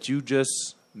point that you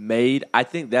just made, I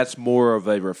think that's more of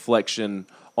a reflection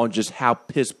on just how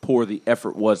piss poor the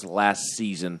effort was last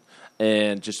season,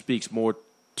 and just speaks more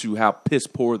to how piss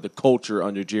poor the culture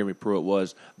under Jeremy Pruitt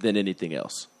was than anything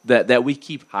else. That we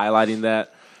keep highlighting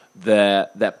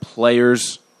that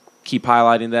players keep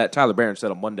highlighting that. Tyler Barron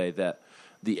said on Monday that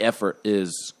the effort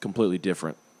is completely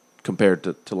different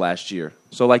compared to last year.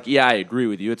 So, I agree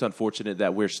with you. It's unfortunate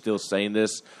that we're still saying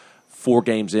this 4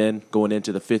 games in, going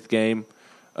into the 5th game,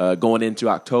 going into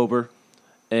October.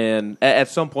 And at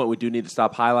some point, we do need to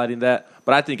stop highlighting that.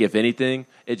 But I think, if anything,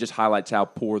 it just highlights how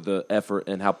poor the effort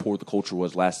and how poor the culture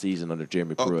was last season under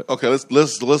Jeremy Pruitt. Okay,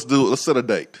 let's set a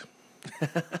date.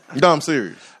 No, I'm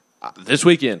serious. This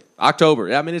weekend,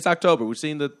 October. I mean, it's October. We've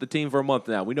seen the team for a month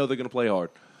now. We know they're going to play hard.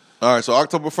 All right, so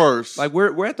October 1st.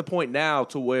 We're at the point now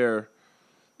to where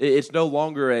it's no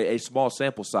longer a small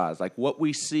sample size. Like, what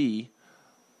we see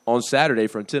on Saturday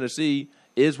from Tennessee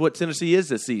is what Tennessee is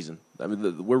this season. I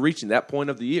mean, we're reaching that point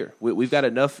of the year. We've got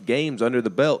enough games under the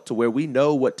belt to where we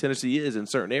know what Tennessee is in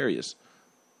certain areas.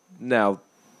 Now,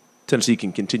 Tennessee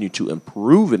can continue to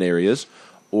improve in areas,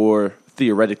 or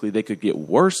theoretically they could get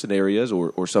worse in areas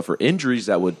or suffer injuries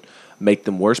that would make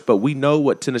them worse. But we know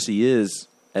what Tennessee is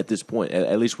at this point.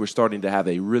 At least we're starting to have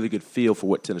a really good feel for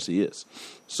what Tennessee is.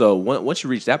 So once you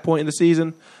reach that point in the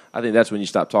season, I think that's when you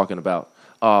stop talking about,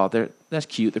 that's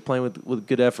cute. They're playing with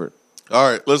good effort. All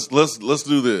right, let's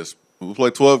do this. We'll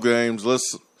play 12 games. Are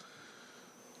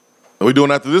we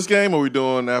doing after this game, or are we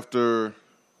doing after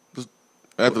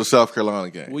the South Carolina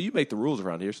game? Well, you make the rules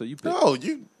around here, so you pick. No,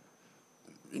 you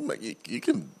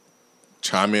can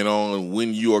chime in on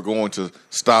when you are going to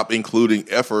stop including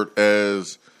effort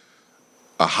as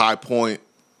a high point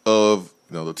of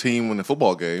the team in the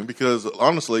football game, because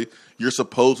honestly, you're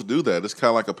supposed to do that. It's kind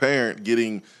of like a parent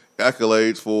getting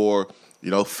accolades for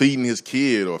feeding his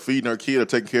kid or feeding her kid or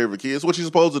taking care of her kid. It's what you're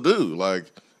supposed to do. Like,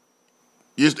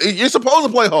 you're supposed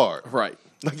to play hard. Right.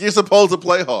 Like, you're supposed to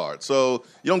play hard. So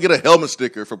you don't get a helmet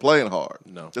sticker for playing hard.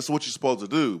 No. That's what you're supposed to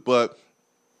do. But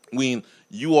when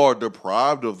you are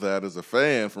deprived of that as a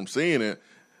fan from seeing it,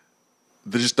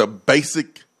 just a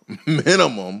basic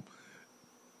minimum,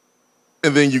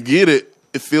 and then you get it,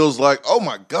 it feels like, oh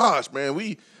my gosh, man,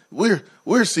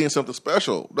 we're seeing something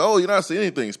special. No, you're not seeing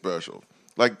anything special.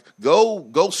 Like,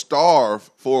 go starve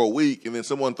for a week, and then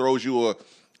someone throws you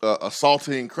a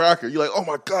saltine cracker. You're like, oh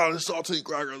my God, this saltine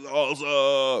cracker is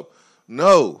awesome.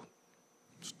 No,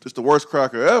 it's the worst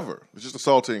cracker ever. It's just a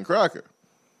saltine cracker.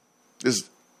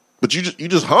 But you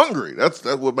just hungry. That's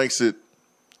what makes it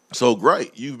so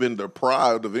great. You've been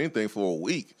deprived of anything for a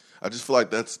week. I just feel like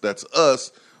that's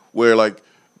us, where like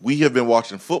we have been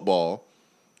watching football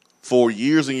for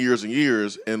years and years and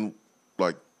years, and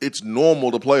like, it's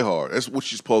normal to play hard. That's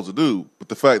what you're supposed to do. But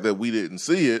the fact that we didn't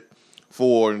see it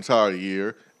for an entire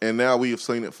year, and now we have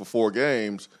seen it for 4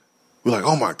 games, we're like,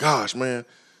 oh my gosh, man.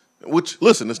 Which,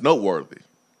 listen, it's noteworthy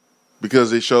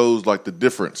because it shows like the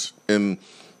difference in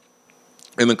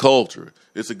the culture.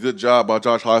 It's a good job by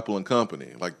Josh Heupel and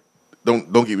company. Like,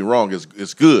 don't get me wrong,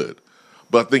 it's good.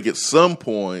 But I think at some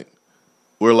point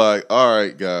we're like, all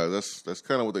right, guys, that's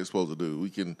kind of what they're supposed to do.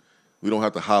 We don't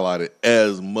have to highlight it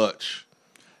as much.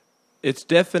 It's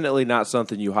definitely not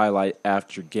something you highlight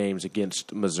after games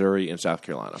against Missouri and South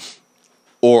Carolina.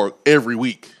 Or every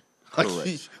week.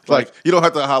 Correct. Like, you don't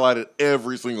have to highlight it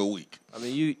every single week. I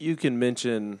mean, you can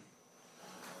mention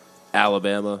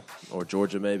Alabama or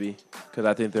Georgia maybe, because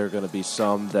I think there are going to be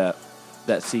some that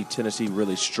see Tennessee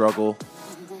really struggle,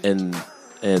 and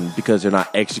because they're not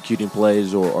executing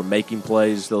plays or making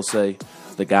plays, they'll say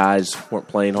the guys weren't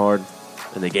playing hard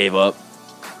and they gave up.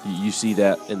 You see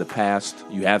that in the past.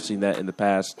 You have seen that in the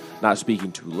past. Not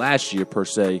speaking to last year per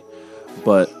se,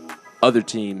 but other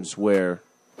teams where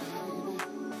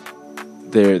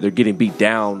they're getting beat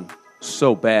down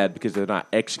so bad because they're not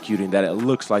executing that it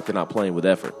looks like they're not playing with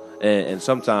effort. And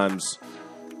sometimes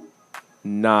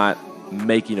not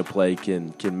making a play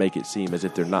can make it seem as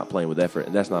if they're not playing with effort,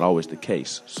 and that's not always the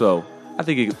case. So I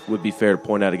think it would be fair to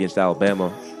point out against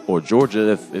Alabama or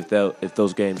Georgia if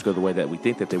those games go the way that we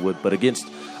think that they would. But against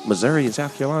Missouri and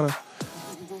South Carolina,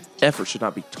 effort should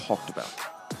not be talked about.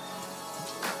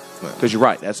 Because you're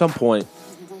right. At some point,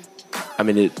 I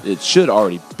mean, it should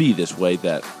already be this way,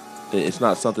 that it's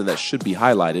not something that should be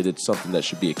highlighted. It's something that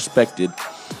should be expected.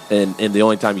 And the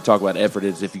only time you talk about effort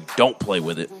is if you don't play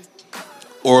with it.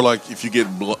 Or like if you get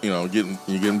you're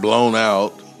getting blown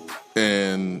out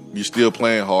and you're still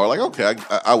playing hard. Like, okay,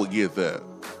 I would get that.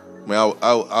 I mean,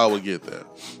 I would get that.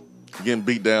 You're getting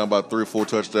beat down by 3 or 4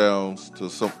 touchdowns to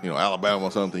some, Alabama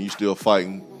or something. You still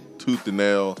fighting tooth and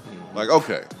nail. Like,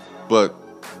 okay, but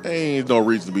ain't no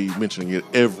reason to be mentioning it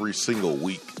every single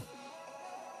week.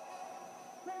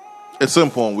 At some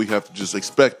point, we have to just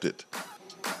expect it,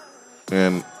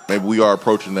 and maybe we are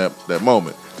approaching that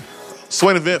moment.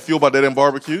 Swain and Ben, fueled by Dead End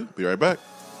Barbecue. Be right back.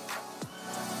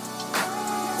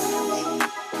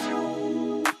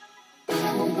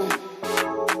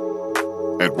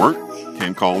 At work,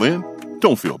 can't call in?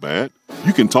 Don't feel bad.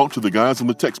 You can talk to the guys in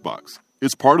the text box.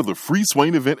 It's part of the free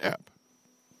Swain Event app.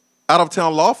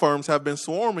 Out-of-town law firms have been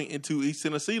swarming into East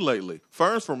Tennessee lately.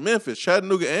 Firms from Memphis,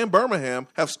 Chattanooga, and Birmingham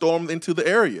have stormed into the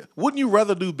area. Wouldn't you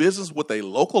rather do business with a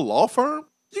local law firm?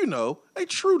 You know, a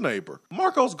true neighbor.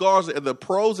 Marcos Garza and the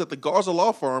pros at the Garza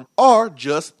Law Firm are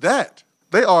just that.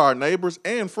 They are our neighbors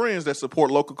and friends that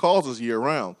support local causes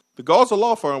year-round. The Garza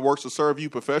Law Firm works to serve you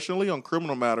professionally on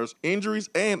criminal matters, injuries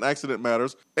and accident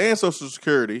matters, and Social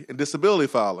Security and disability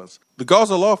filings. The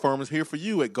Garza Law Firm is here for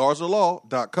you at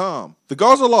GarzaLaw.com. The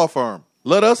Garza Law Firm.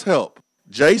 Let us help.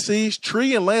 JC's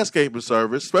Tree and Landscaping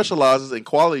Service specializes in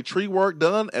quality tree work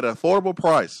done at an affordable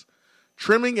price.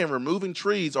 Trimming and removing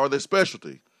trees are their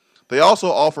specialty. They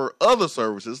also offer other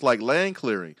services like land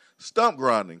clearing, stump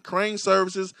grinding, crane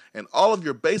services, and all of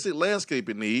your basic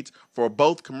landscaping needs for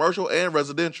both commercial and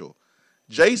residential.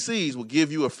 JC's will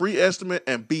give you a free estimate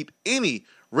and beat any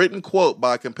written quote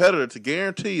by a competitor to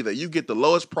guarantee that you get the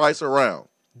lowest price around.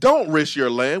 Don't risk your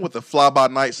land with a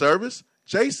fly-by-night service.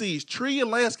 JC's Tree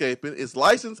and Landscaping is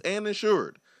licensed and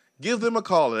insured. Give them a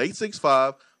call at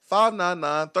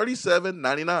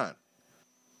 865-599-3799.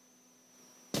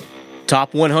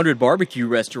 Top 100 barbecue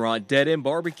restaurant Dead End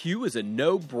Barbecue is a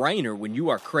no-brainer when you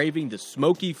are craving the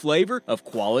smoky flavor of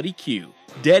quality Q.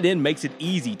 Dead End makes it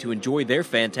easy to enjoy their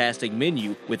fantastic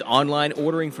menu with online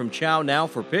ordering from Chow Now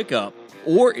for pickup.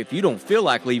 Or if you don't feel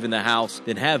like leaving the house,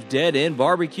 then have Dead End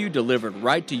Barbecue delivered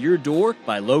right to your door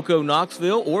by Loco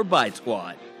Knoxville or Bite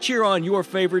Squad. Cheer on your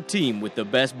favorite team with the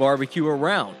best barbecue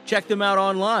around. Check them out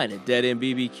online at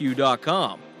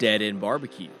deadendbbq.com. Dead End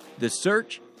Barbecue. The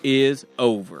search is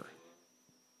over.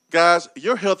 Guys,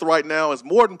 your health right now is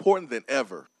more important than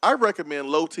ever. I recommend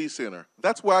Low T Center.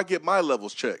 That's where I get my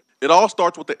levels checked. It all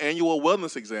starts with the annual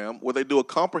wellness exam where they do a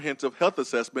comprehensive health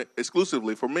assessment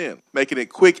exclusively for men, making it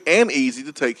quick and easy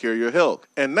to take care of your health.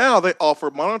 And now they offer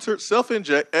monitored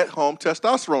self-inject at-home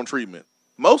testosterone treatment.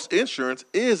 Most insurance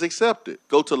is accepted.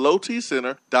 Go to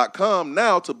lowtcenter.com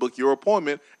now to book your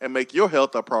appointment and make your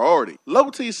health a priority.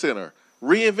 Low T Center,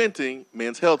 reinventing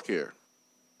men's healthcare.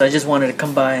 I just wanted to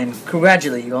come by and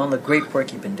congratulate you on the great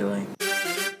work you've been doing.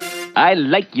 I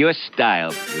like your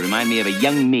style. You remind me of a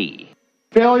young me.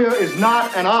 Failure is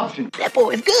not an option. That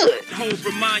boy is good. Homes,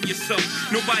 remind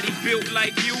yourself, nobody built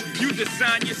like you. You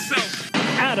design yourself.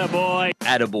 Attaboy.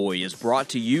 Attaboy is brought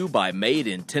to you by Made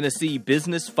in Tennessee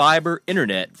Business Fiber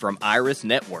Internet from Iris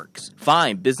Networks.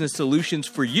 Find business solutions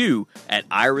for you at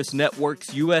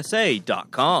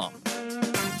irisnetworksusa.com.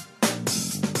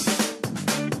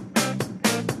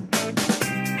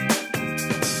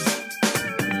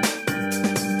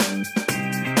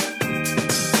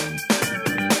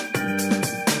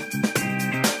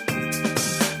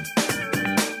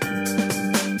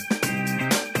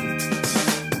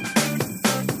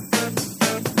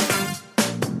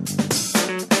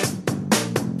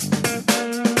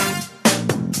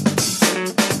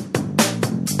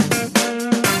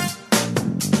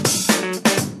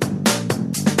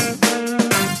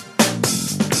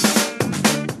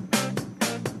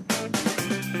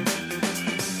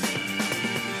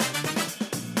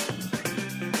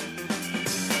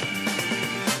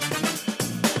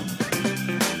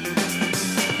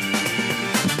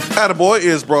 Attaboy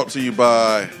is brought to you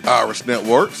by Iris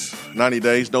Networks. 90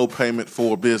 days, no payment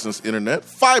for business internet,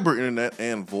 fiber internet,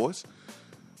 and voice.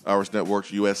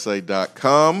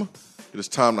 IrisNetworksUSA.com. It is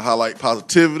time to highlight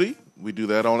positivity. We do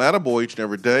that on Attaboy each and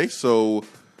every day. So,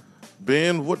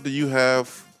 Ben, what do you have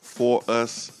for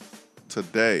us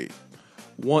today?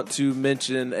 Want to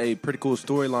mention a pretty cool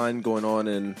storyline going on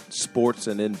in sports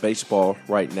and in baseball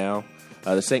right now.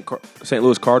 The St.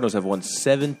 Louis Cardinals have won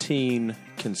 17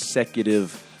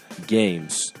 consecutive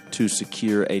games to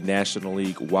secure a National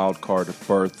League wild card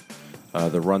berth.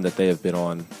 The run that they have been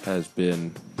on has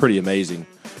been pretty amazing.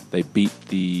 They beat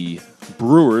the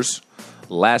Brewers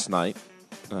last night,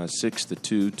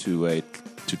 6-2 to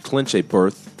clinch a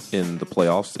berth in the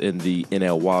playoffs in the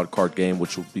NL wild card game,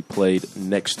 which will be played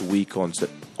next week on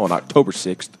October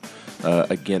 6th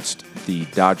against the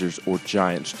Dodgers or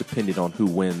Giants, depending on who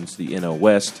wins the NL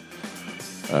West.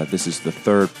 This is the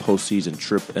third postseason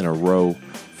trip in a row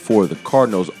for the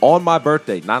Cardinals. On my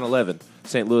birthday, 9/11,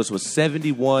 St. Louis was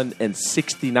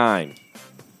 71-69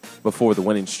 before the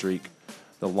winning streak,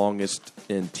 the longest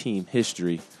in team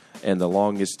history and the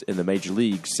longest in the major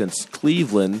league since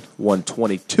Cleveland won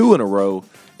 22 in a row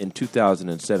in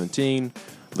 2017.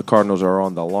 The Cardinals are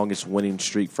on the longest winning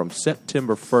streak from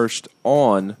September 1st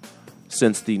on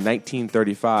since the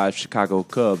 1935 Chicago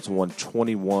Cubs won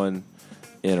 21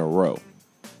 in a row.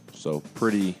 So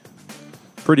pretty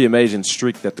amazing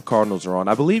streak that the Cardinals are on.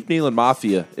 I believe Nealon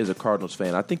Mafia is a Cardinals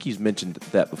fan. I think he's mentioned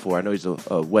that before. I know he's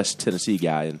a West Tennessee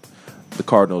guy, and the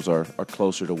Cardinals are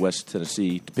closer to West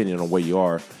Tennessee, depending on where you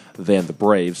are, than the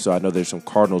Braves. So I know there's some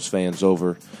Cardinals fans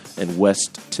over in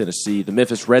West Tennessee. The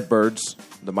Memphis Redbirds,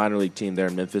 the minor league team there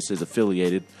in Memphis, is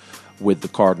affiliated with the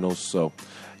Cardinals. So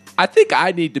I think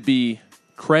I need to be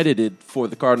credited for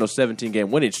the Cardinals'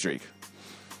 17-game winning streak.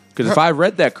 Because if I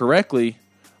read that correctly,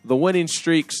 the winning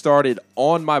streak started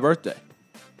on my birthday.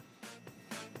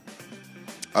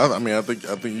 I think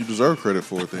you deserve credit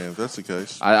for it then, if that's the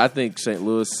case. I think St.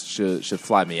 Louis should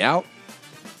fly me out.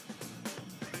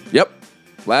 Yep.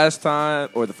 Last time,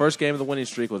 or the first game of the winning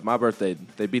streak was my birthday.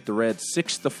 They beat the Reds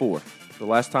 6-4. The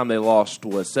last time they lost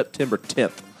was September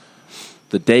 10th,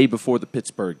 the day before the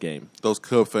Pittsburgh game. Those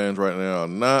Cub fans right now are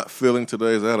not feeling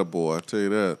today's attaboy, I tell you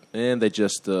that. And they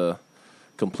just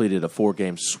completed a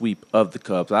 4-game sweep of the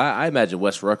Cubs. I imagine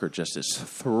Wes Rucker just is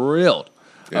thrilled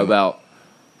about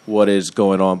what is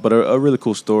going on. But a really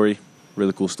cool story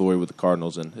with the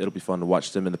Cardinals, and it'll be fun to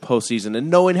watch them in the postseason. And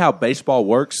knowing how baseball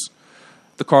works,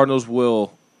 the Cardinals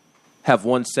will have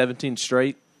won 17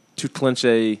 straight to clinch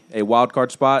a wild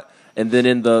card spot, and then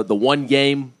in the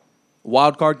one-game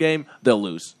wild card game, they'll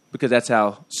lose because that's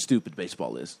how stupid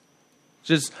baseball is.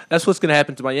 That's what's going to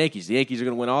happen to my Yankees. The Yankees are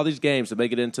going to win all these games to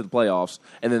make it into the playoffs,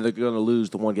 and then they're going to lose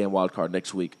the one-game wild card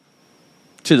next week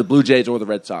to the Blue Jays or the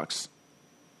Red Sox.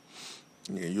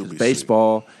 Yeah, you'll be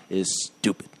baseball sick. Is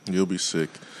stupid. You'll be sick.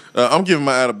 I'm giving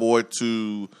my attaboy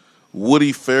to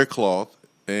Woody Faircloth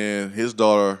and his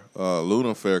daughter,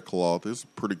 Luna Faircloth. It's a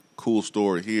pretty cool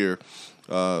story here.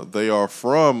 They are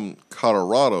from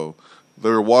Colorado.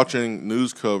 They're watching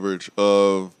news coverage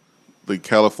of the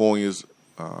California's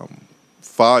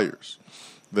fires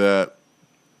that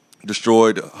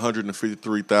destroyed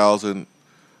 153,000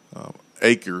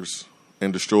 acres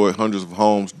and destroyed hundreds of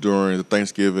homes during the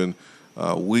Thanksgiving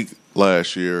week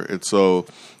last year. And so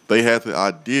they had the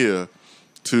idea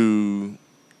to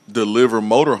deliver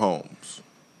motorhomes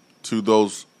to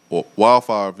those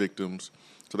wildfire victims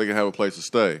so they can have a place to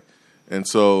stay. And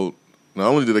so not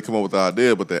only did they come up with the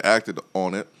idea, but they acted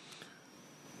on it.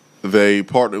 They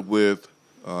partnered with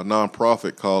a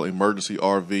nonprofit called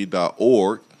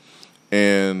emergencyrv.org,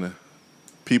 and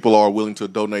people are willing to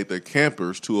donate their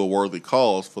campers to a worthy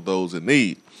cause for those in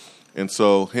need. And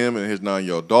so him and his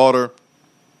 9-year-old daughter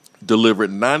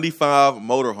delivered 95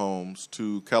 motorhomes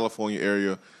to California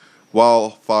area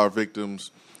wildfire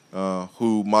victims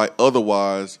who might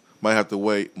have to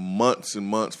wait months and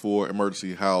months for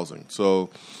emergency housing.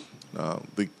 So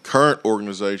the current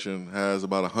organization has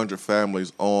about 100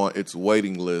 families on its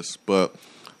waiting list, but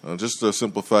just the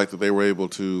simple fact that they were able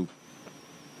to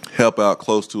help out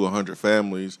close to 100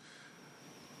 families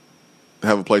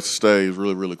have a place to stay is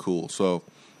really, really cool. So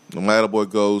the attaboy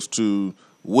goes to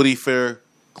Woody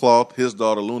Faircloth, his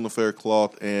daughter Luna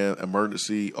Faircloth, and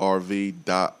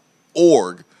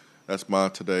emergencyrv.org. That's my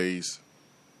attaboy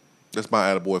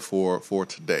for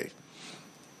today.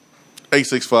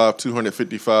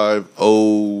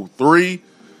 865-255-03.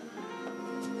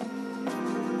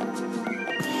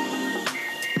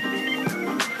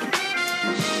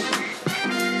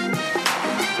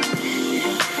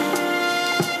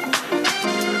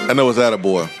 I know it's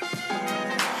attaboy.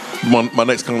 My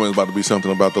next comment is about to be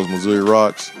something about those Missouri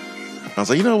Rocks. I was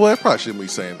like, you know what? I probably shouldn't be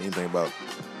saying anything about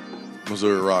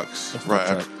Missouri Rocks.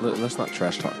 Let's not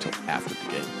trash talk till after the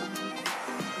game.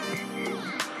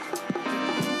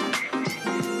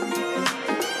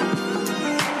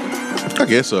 I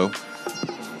guess so.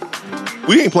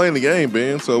 We ain't playing the game,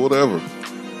 Ben, so whatever.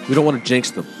 We don't want to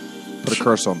jinx them. Put a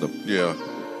curse on them. Yeah.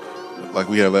 Like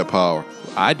we have that power.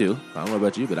 I do. I don't know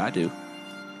about you, but I do.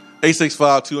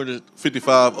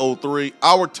 865-255-03.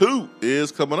 Hour 2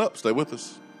 is coming up. Stay with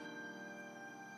us.